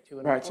subject to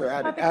an Right, so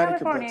but the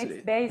California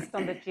is based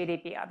on the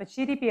GDPR. The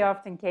GDPR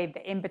often gave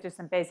the impetus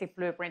and basic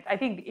blueprint. I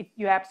think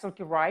you're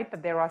absolutely right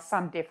that there are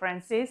some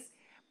differences,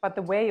 but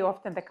the way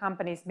often the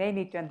companies may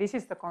need to, and this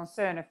is the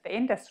concern of the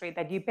industry,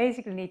 that you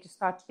basically need to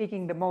start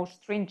picking the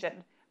most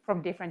stringent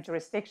from different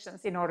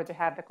jurisdictions in order to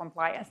have the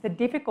compliance. The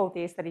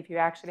difficulty is that if you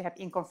actually have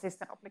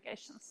inconsistent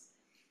obligations,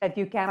 that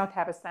you cannot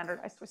have a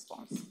standardized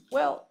response.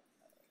 Well,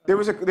 there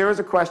was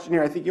a question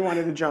here. I think you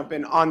wanted to jump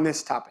in on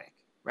this topic,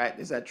 right?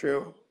 Is that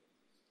true?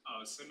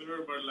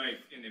 Similar, but like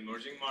in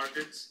emerging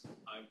markets,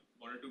 I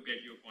wanted to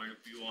get your point of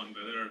view on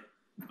whether,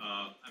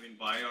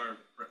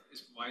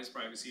 why is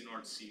privacy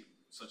not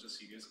such a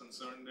serious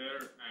concern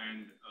there?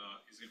 And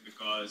is it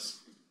because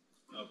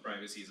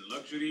privacy is a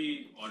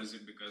luxury, or is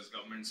it because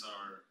governments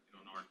are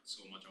not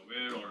so much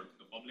aware, or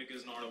the public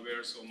is not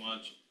aware so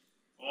much,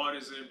 or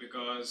is it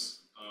because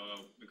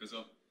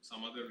of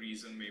some other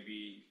reason,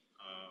 maybe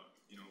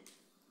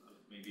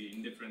maybe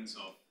indifference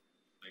of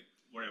like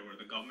whatever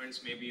the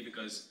governments may be,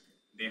 because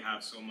they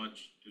have so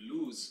much to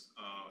lose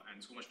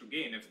and so much to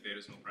gain if there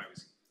is no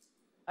privacy?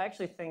 I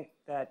actually think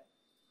that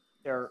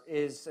there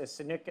is a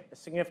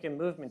significant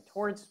movement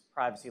towards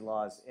privacy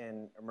laws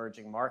in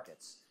emerging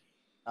markets.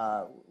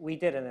 We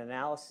did an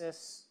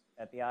analysis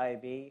at the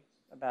IAB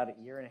about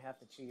 1.5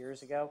 to 2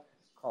 years ago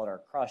called our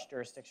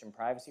Cross-Jurisdiction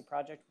Privacy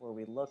Project, where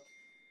we looked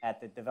at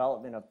the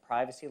development of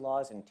privacy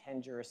laws in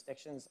 10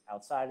 jurisdictions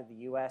outside of the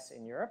US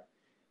and Europe.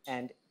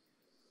 And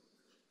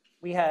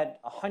we had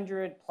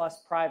 100+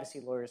 privacy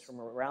lawyers from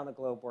around the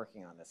globe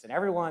working on this. And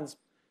everyone's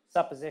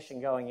supposition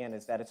going in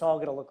is that it's all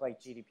going to look like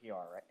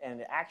GDPR, right?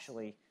 And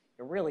actually,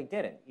 it really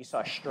didn't. You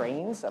saw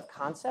strains of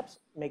concepts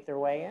make their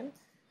way in,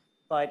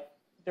 but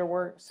there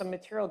were some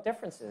material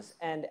differences.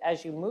 And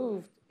as you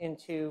moved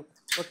into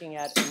looking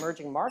at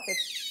emerging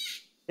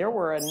markets, there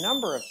were a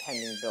number of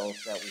pending bills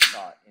that we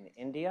saw in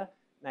India.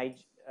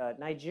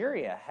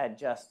 Nigeria had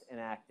just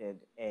enacted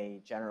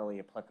a generally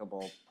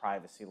applicable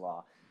privacy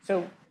law.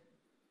 So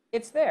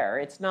it's there.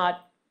 It's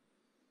not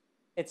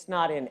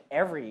in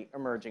every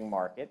emerging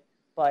market,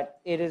 but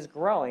it is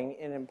growing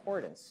in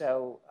importance.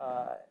 So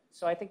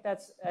I think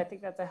that's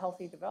a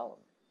healthy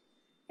development.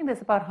 I think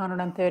there's about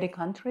 130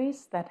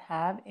 countries that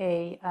have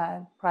a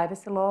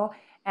privacy law,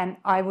 and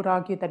I would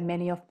argue that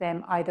many of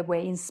them either were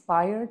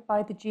inspired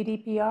by the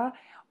GDPR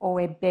or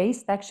were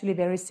based actually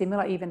very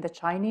similar. Even the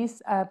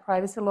Chinese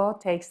privacy law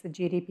takes the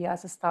GDPR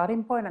as a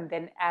starting point and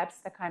then adds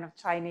the kind of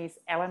Chinese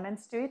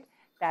elements to it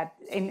that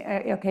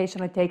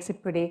occasionally takes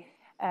it pretty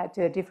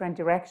to a different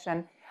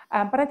direction.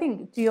 But I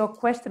think to your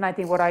question, I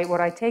think what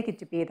I take it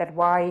to be that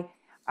why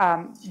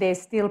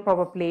there's still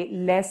probably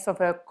less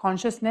of a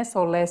consciousness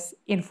or less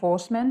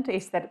enforcement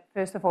is that,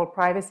 first of all,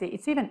 privacy,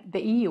 it's even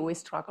the EU is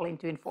struggling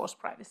to enforce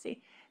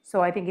privacy. So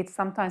I think it's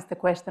sometimes the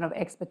question of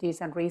expertise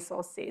and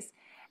resources.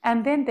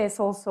 And then there's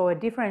also a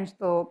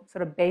differential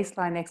sort of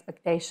baseline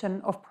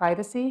expectation of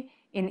privacy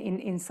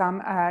in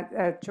some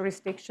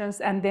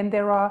jurisdictions. And then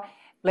there are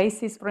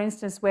places, for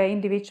instance, where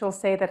individuals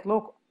say that,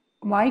 look,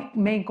 my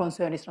main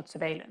concern is not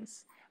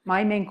surveillance.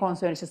 My main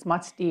concern is just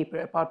much deeper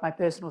about my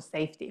personal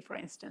safety, for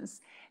instance.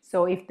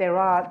 So if there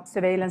are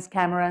surveillance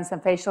cameras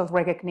and facial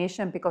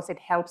recognition because it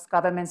helps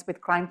governments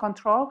with crime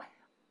control,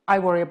 I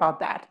worry about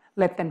that.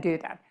 Let them do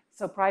that.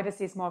 So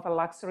privacy is more of a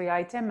luxury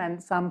item,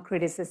 and some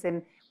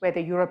criticism where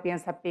the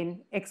Europeans have been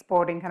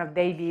exporting kind of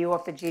their view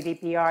of the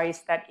GDPR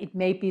is that it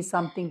may be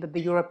something that the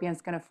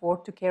Europeans can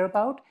afford to care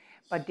about,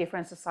 but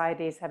different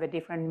societies have a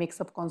different mix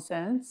of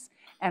concerns,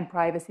 and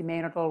privacy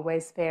may not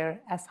always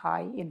fare as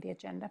high in the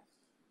agenda.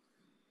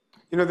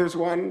 You know, there's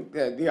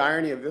the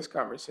irony of this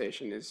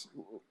conversation is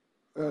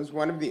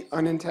one of the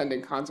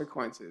unintended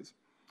consequences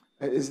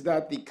is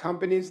that the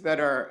companies that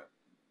are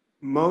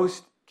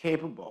most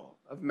capable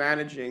of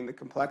managing the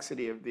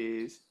complexity of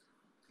these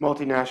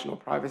multinational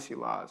privacy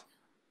laws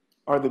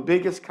are the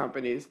biggest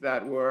companies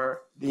that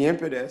were the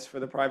impetus for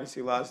the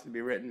privacy laws to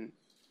be written,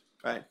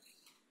 right,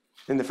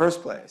 in the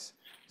first place.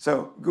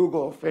 So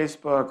Google,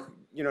 Facebook,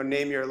 you know,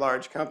 name your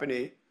large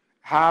company,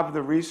 have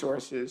the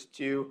resources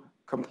to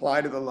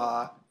comply to the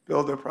law,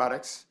 build their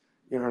products,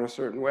 you know, in a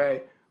certain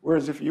way.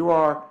 Whereas if you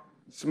are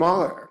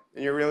smaller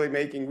and you're really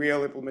making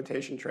real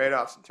implementation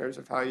trade-offs in terms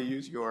of how you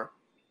use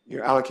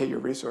you allocate your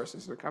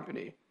resources to the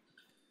company,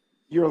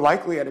 you're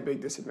likely at a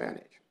big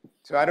disadvantage.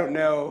 So I don't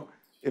know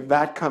if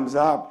that comes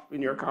up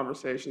in your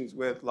conversations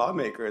with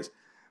lawmakers,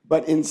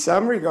 but in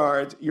some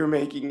regards, you're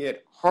making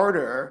it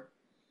harder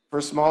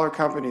for smaller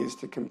companies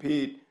to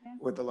compete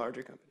with the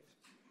larger companies.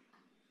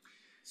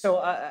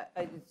 So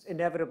it's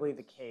inevitably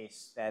the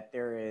case that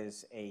there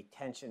is a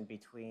tension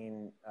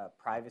between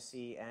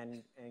privacy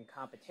and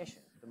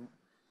competition.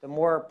 The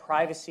more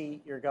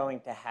privacy you're going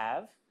to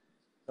have,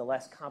 the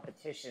less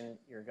competition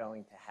you're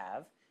going to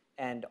have,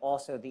 and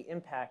also the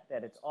impact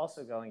that it's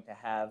also going to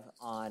have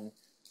on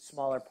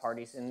smaller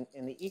parties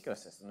in the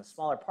ecosystem. The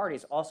smaller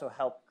parties also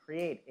help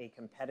create a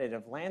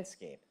competitive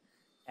landscape,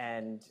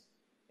 and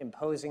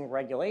imposing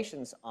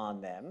regulations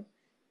on them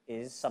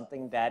is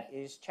something that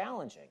is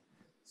challenging.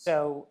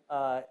 So,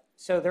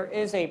 there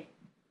is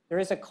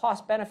a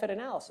cost-benefit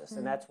analysis,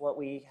 and that's what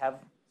we have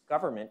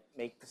government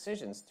make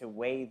decisions to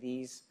weigh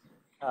these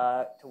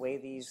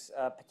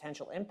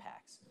potential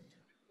impacts.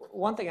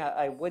 One thing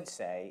I would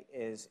say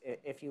is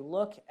if you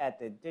look at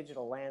the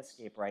digital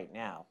landscape right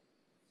now,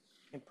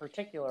 in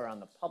particular on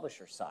the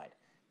publisher side,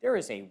 there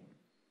is a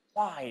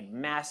wide,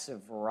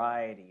 massive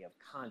variety of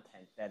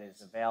content that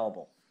is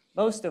available,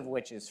 most of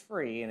which is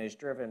free and is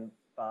driven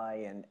by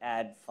an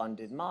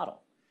ad-funded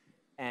model.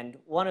 And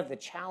one of the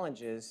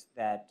challenges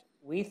that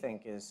we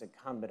think is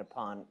incumbent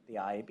upon the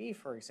IAB,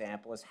 for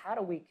example, is how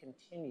do we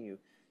continue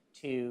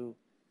to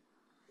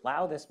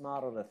allow this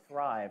model to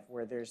thrive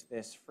where there's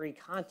this free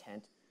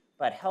content,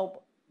 but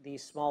help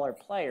these smaller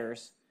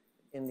players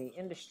in the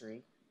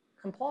industry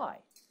comply,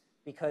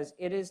 because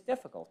it is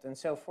difficult. And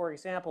so, for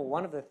example,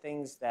 one of the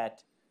things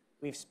that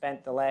we've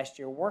spent the last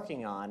year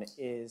working on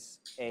is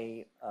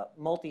a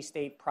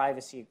multi-state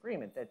privacy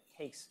agreement that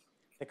takes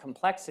the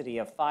complexity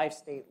of 5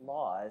 state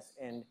laws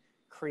and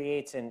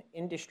creates an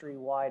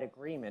industry-wide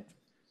agreement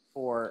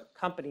for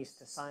companies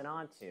to sign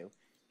on to,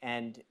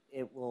 and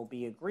it will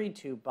be agreed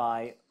to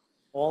by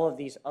all of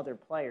these other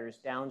players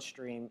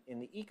downstream in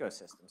the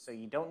ecosystem. So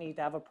you don't need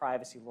to have a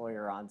privacy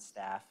lawyer on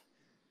staff.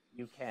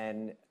 You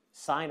can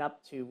sign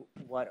up to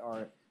what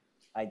are,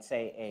 I'd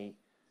say, a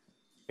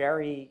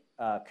very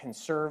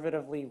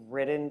conservatively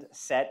written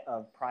set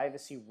of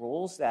privacy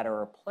rules that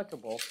are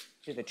applicable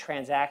to the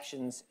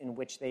transactions in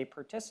which they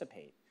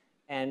participate.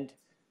 And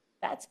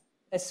that's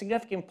a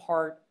significant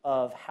part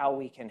of how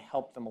we can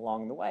help them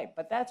along the way.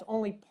 But that's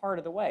only part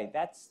of the way.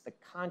 That's the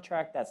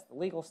contract, that's the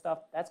legal stuff,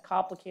 that's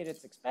complicated,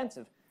 it's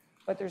expensive.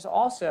 But there's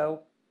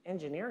also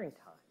engineering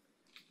time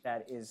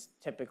that is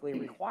typically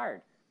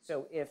required.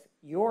 So if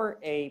you're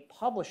a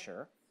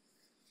publisher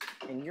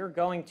and you're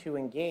going to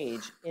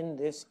engage in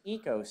this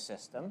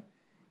ecosystem,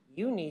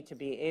 you need to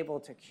be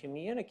able to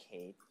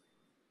communicate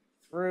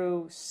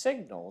through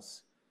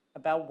signals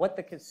about what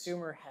the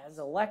consumer has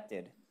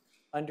elected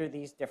under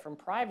these different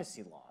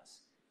privacy laws.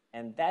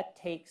 And that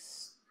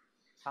takes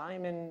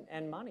time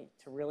and money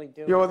to really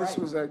do it You know, right. this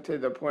was to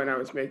the point I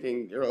was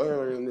making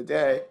earlier in the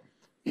day.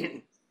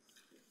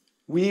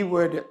 We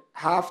would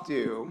have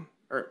to,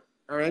 or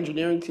our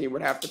engineering team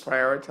would have to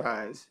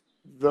prioritize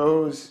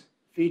those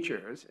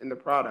features in the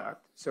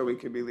product so we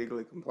could be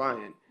legally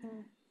compliant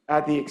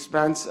at the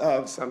expense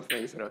of some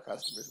things that our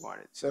customers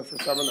wanted. So for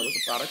someone that was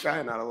a product guy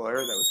and not a lawyer,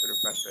 that was sort of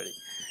frustrating.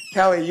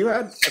 Kelly, you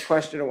had a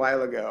question a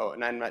while ago,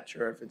 and I'm not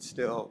sure if it's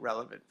still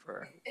relevant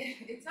for...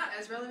 It's not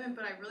as relevant,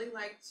 but I really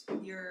liked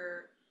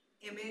your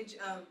image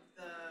of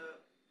the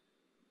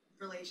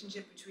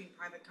relationship between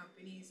private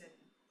companies and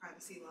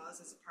privacy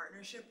laws as a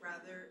partnership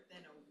rather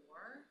than a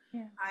war.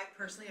 Yeah. I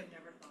personally have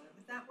never thought of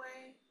it that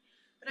way.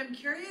 But I'm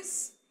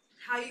curious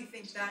how you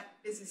think that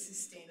is a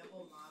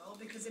sustainable model,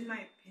 because in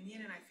my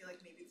opinion, and I feel like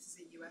maybe this is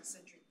a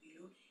US-centric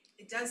view,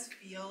 it does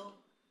feel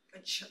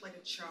like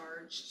a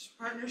charged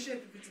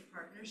partnership if it's a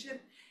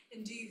partnership.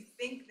 And do you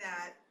think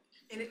that,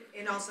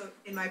 and also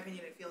in my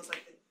opinion, it feels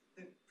like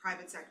the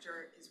private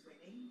sector is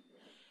winning.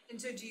 And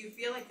so do you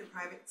feel like the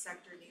private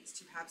sector needs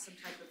to have some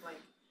type of like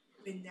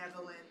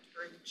benevolent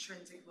or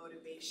intrinsic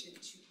motivation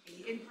to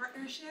be in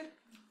partnership,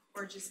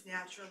 or just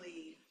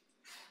naturally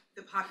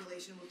the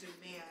population will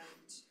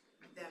demand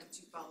them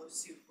to follow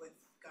suit with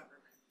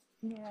government?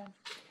 Yeah.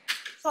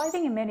 So I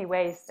think in many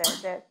ways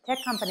the tech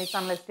companies,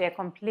 unless they're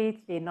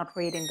completely not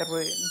reading the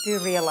room, do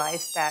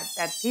realize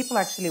that people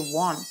actually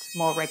want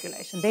more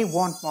regulation. They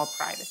want more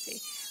privacy.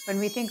 When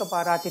we think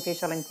about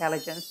artificial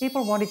intelligence,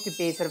 people want it to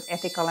be sort of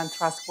ethical and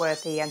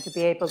trustworthy and to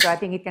be able to, I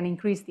think it can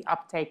increase the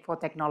uptake for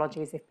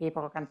technologies if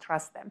people can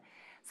trust them.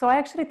 So I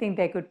actually think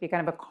there could be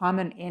kind of a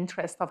common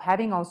interest of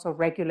having also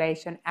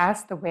regulation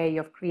as the way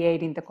of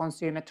creating the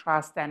consumer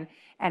trust and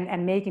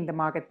making the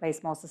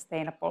marketplace more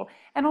sustainable.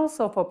 And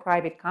also for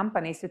private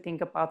companies to think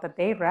about that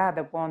they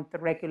rather want the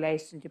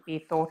regulation to be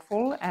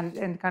thoughtful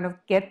and kind of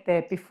get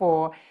there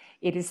before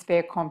it is fait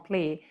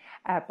accompli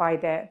by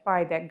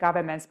the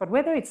governments. But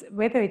whether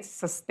it's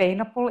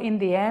sustainable in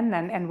the end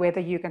and whether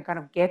you can kind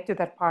of get to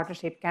that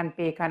partnership can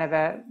be kind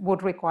of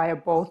would require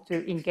both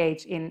to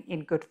engage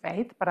in good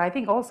faith. But I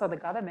think also the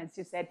governments,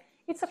 you said,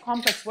 it's a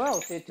complex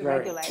world to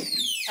regulate.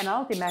 And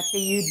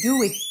ultimately you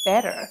do it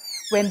better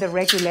when the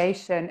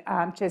regulation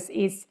just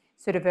is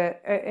sort of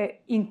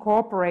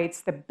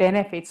incorporates the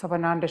benefits of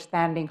an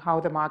understanding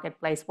how the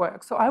marketplace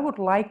works. So I would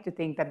like to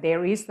think that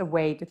there is a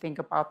way to think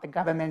about the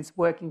governments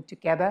working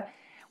together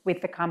with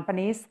the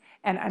companies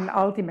and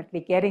ultimately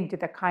getting to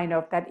the kind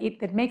of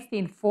that makes the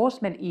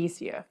enforcement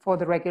easier for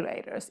the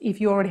regulators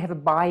if you already have a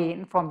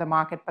buy-in from the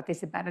market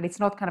participant and it's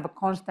not kind of a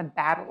constant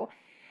battle.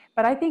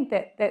 But I think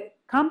that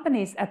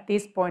companies at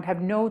this point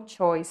have no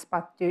choice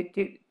but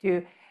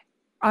to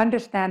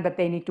understand that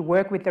they need to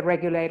work with the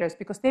regulators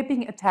because they're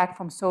being attacked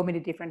from so many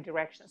different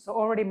directions. So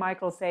already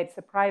Michael said it's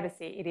the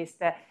privacy, it is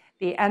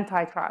the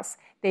antitrust.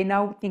 They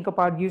now think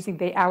about using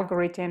the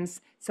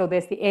algorithms. So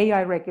there's the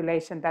AI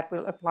regulation that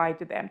will apply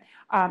to them.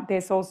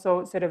 There's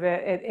also sort of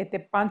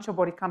a bunch of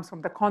what it comes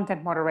from the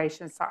content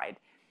moderation side.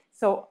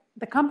 So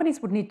the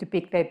companies would need to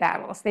pick their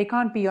battles. They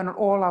can't be on an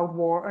all-out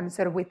war and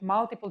sort of with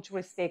multiple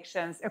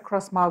jurisdictions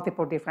across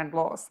multiple different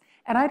laws.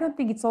 And I don't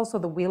think it's also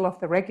the will of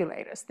the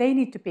regulators. They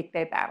need to pick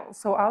their battles.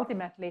 So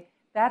ultimately,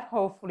 that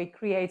hopefully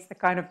creates the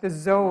kind of the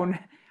zone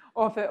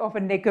of a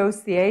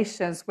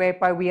negotiations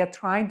whereby we are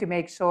trying to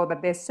make sure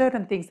that there's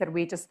certain things that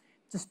we just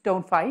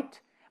don't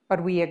fight,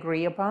 but we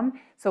agree upon.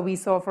 So we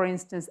saw, for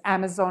instance,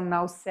 Amazon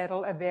now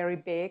settle a very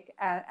big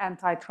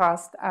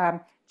antitrust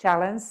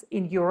challenge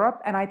in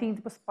Europe. And I think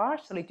it was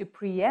partially to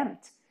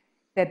preempt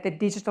that the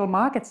Digital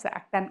Markets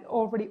Act and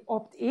already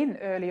opt in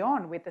early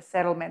on with the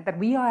settlement that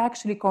we are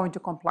actually going to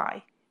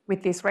comply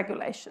with these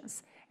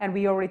regulations. And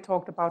we already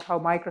talked about how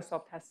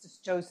Microsoft has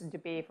just chosen to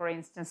be, for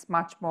instance,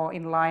 much more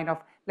in line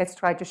of let's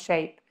try to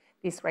shape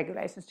these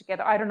regulations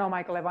together. I don't know,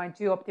 Michael, am I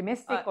too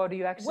optimistic or do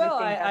you actually think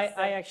that's...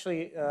 I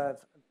actually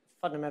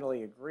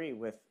fundamentally agree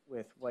with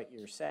what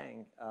you're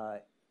saying.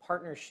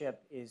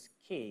 Partnership is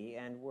key,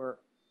 and we're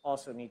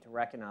also need to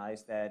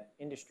recognize that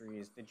industry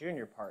is the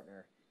junior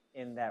partner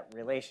in that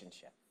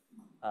relationship.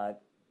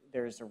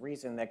 There's a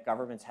reason that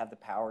governments have the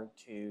power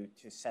to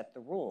set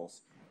the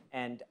rules.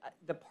 And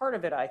the part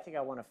of it I think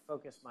I want to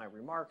focus my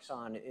remarks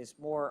on is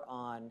more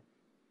on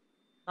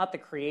not the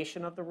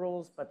creation of the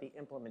rules, but the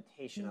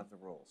implementation of the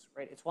rules,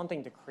 right? It's one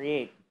thing to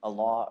create a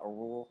law, a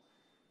rule,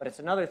 but it's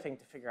another thing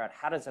to figure out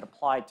how does it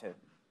apply to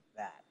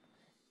that.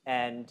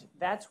 And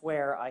that's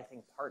where I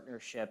think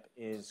partnership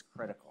is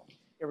critical.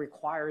 It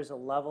requires a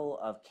level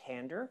of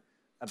candor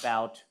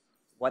about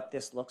what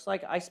this looks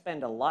like. I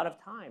spend a lot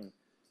of time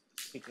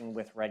speaking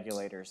with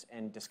regulators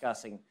and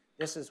discussing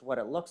this is what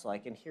it looks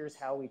like, and here's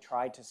how we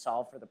try to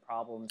solve for the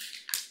problems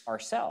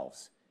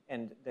ourselves.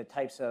 And the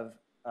types of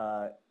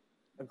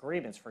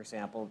agreements, for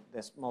example,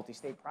 this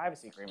multi-state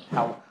privacy agreement,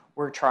 how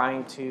we're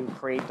trying to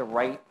create the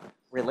right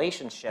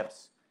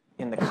relationships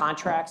in the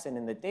contracts and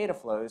in the data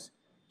flows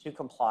to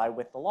comply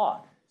with the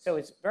law. So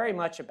it's very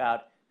much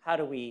about how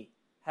do we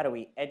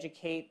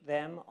educate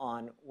them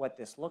on what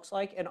this looks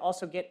like and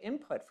also get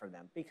input from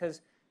them,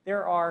 because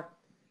there are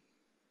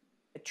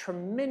a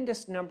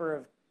tremendous number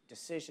of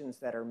decisions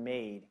that are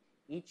made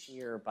each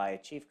year by a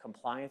chief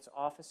compliance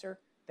officer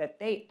that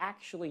they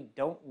actually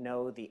don't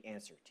know the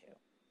answer to.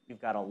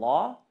 You've got a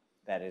law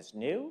that is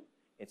new,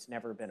 it's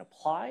never been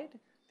applied,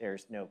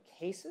 there's no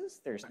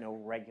cases, there's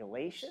no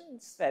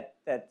regulations that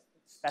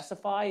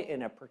specify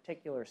in a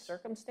particular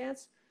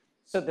circumstance.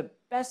 So the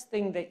best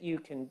thing that you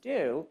can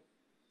do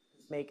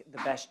is make the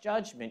best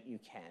judgment you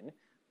can,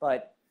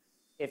 but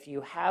if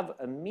you have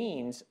a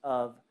means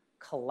of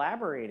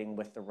collaborating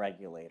with the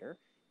regulator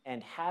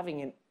and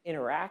having an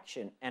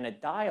interaction and a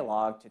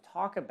dialogue to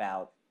talk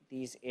about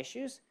these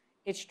issues,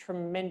 it's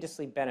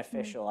tremendously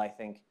beneficial, I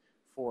think,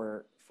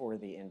 for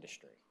the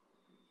industry.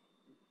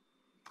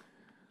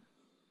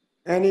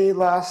 Any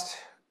last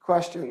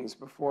questions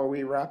before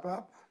we wrap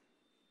up?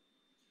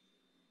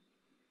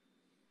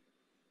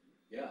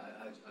 Yeah,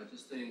 I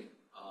just think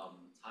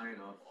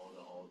tying up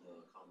all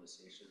the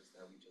conversations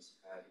that we just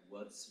had,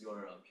 what's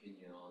your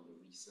opinion on the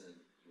recent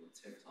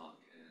TikTok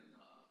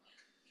and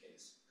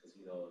case?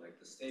 Because like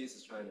the states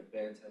is trying to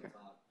ban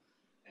TikTok,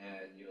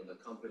 and the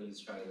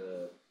companies try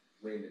to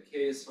win the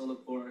case on the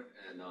court,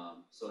 and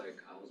so like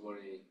I was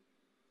wondering,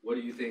 what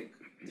do you think?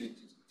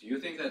 Do you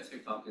think that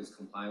TikTok is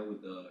compliant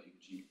with the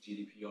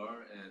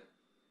GDPR, and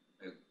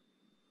like,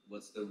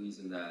 what's the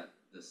reason that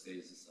the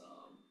states is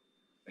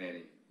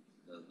banning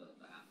the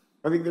app?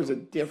 I think there's a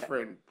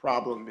different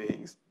problem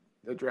being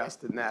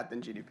addressed in that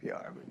than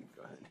GDPR. I mean,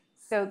 go ahead.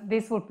 So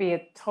this would be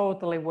a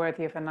totally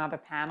worthy of another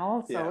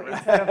panel. So Yeah, it's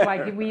right. sort of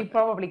like we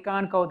probably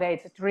can't go there.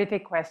 It's a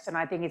terrific question.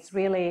 I think it's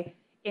really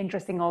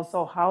interesting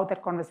also how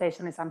that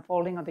conversation is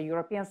unfolding on the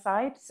European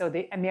side. So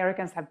the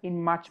Americans have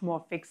been much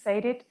more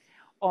fixated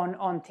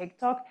on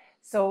TikTok.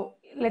 So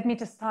let me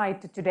just tie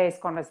it to today's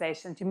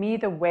conversation. To me,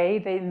 the way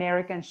the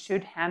Americans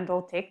should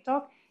handle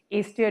TikTok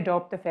is to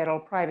adopt the federal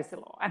privacy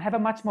law and have a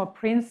much more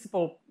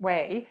principled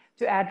way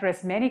to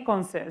address many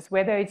concerns,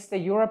 whether it's the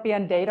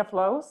European data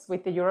flows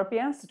with the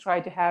Europeans to try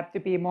to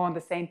be more on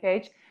the same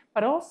page,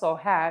 but also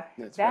have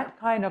that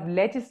kind of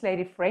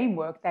legislative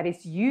framework that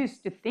is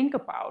used to think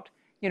about,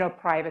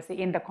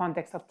 privacy in the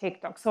context of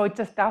TikTok. So it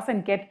just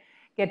doesn't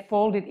get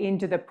folded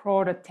into the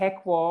broader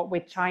tech war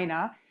with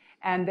China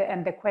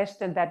and the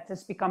question that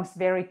just becomes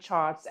very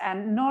charged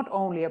and not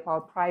only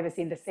about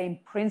privacy in the same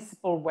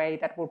principled way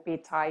that would be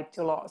tied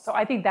to law. So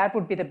I think that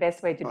would be the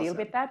best way to deal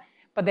with that.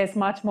 But there's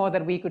much more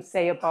that we could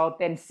say about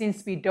then,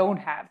 since we don't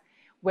have,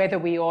 whether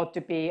we ought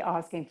to be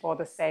asking for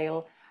the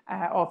sale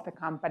of the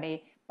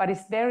company. But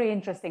it's very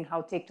interesting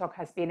how TikTok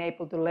has been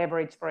able to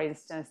leverage, for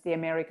instance, the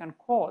American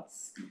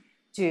courts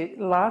to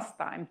last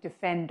time to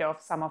fend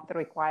off some of the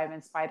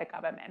requirements by the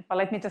government. But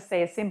let me just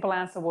say a simple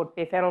answer would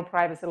be federal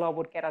privacy law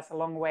would get us a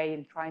long way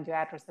in trying to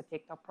address the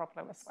TikTok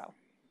problem as well.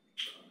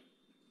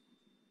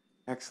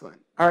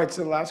 Excellent. All right,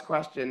 so the last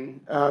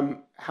question.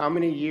 How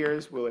many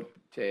years will it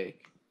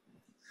take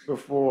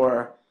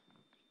before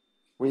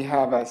we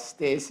have a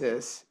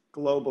stasis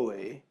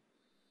globally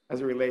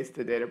as it relates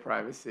to data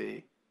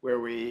privacy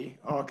where we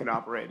all can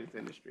operate as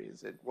industry?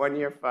 Is it 1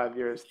 year, 5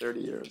 years, 30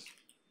 years?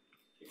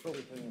 I'm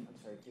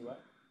sorry, do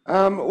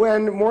what?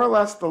 When more or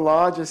less the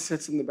law just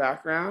sits in the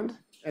background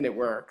and it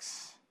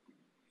works,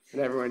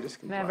 and everyone just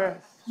complies.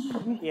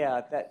 Never.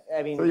 Yeah,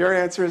 I mean. So your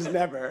answer is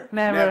never.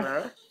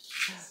 Never.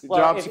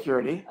 Job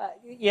security.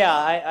 Yeah,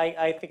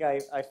 I think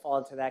I fall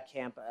into that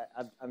camp.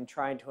 I'm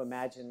trying to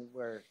imagine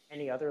where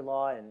any other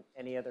law in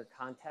any other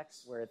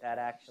context where that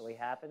actually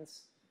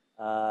happens.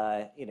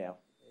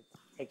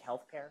 Take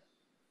healthcare,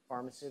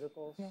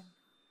 pharmaceuticals,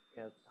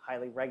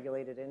 highly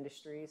regulated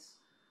industries.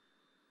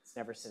 It's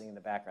never sitting in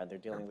the background. They're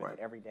dealing with it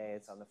every day.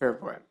 It's on the Fair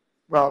point.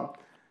 Well,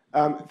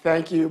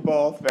 thank you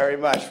both very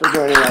much for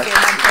joining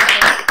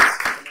us.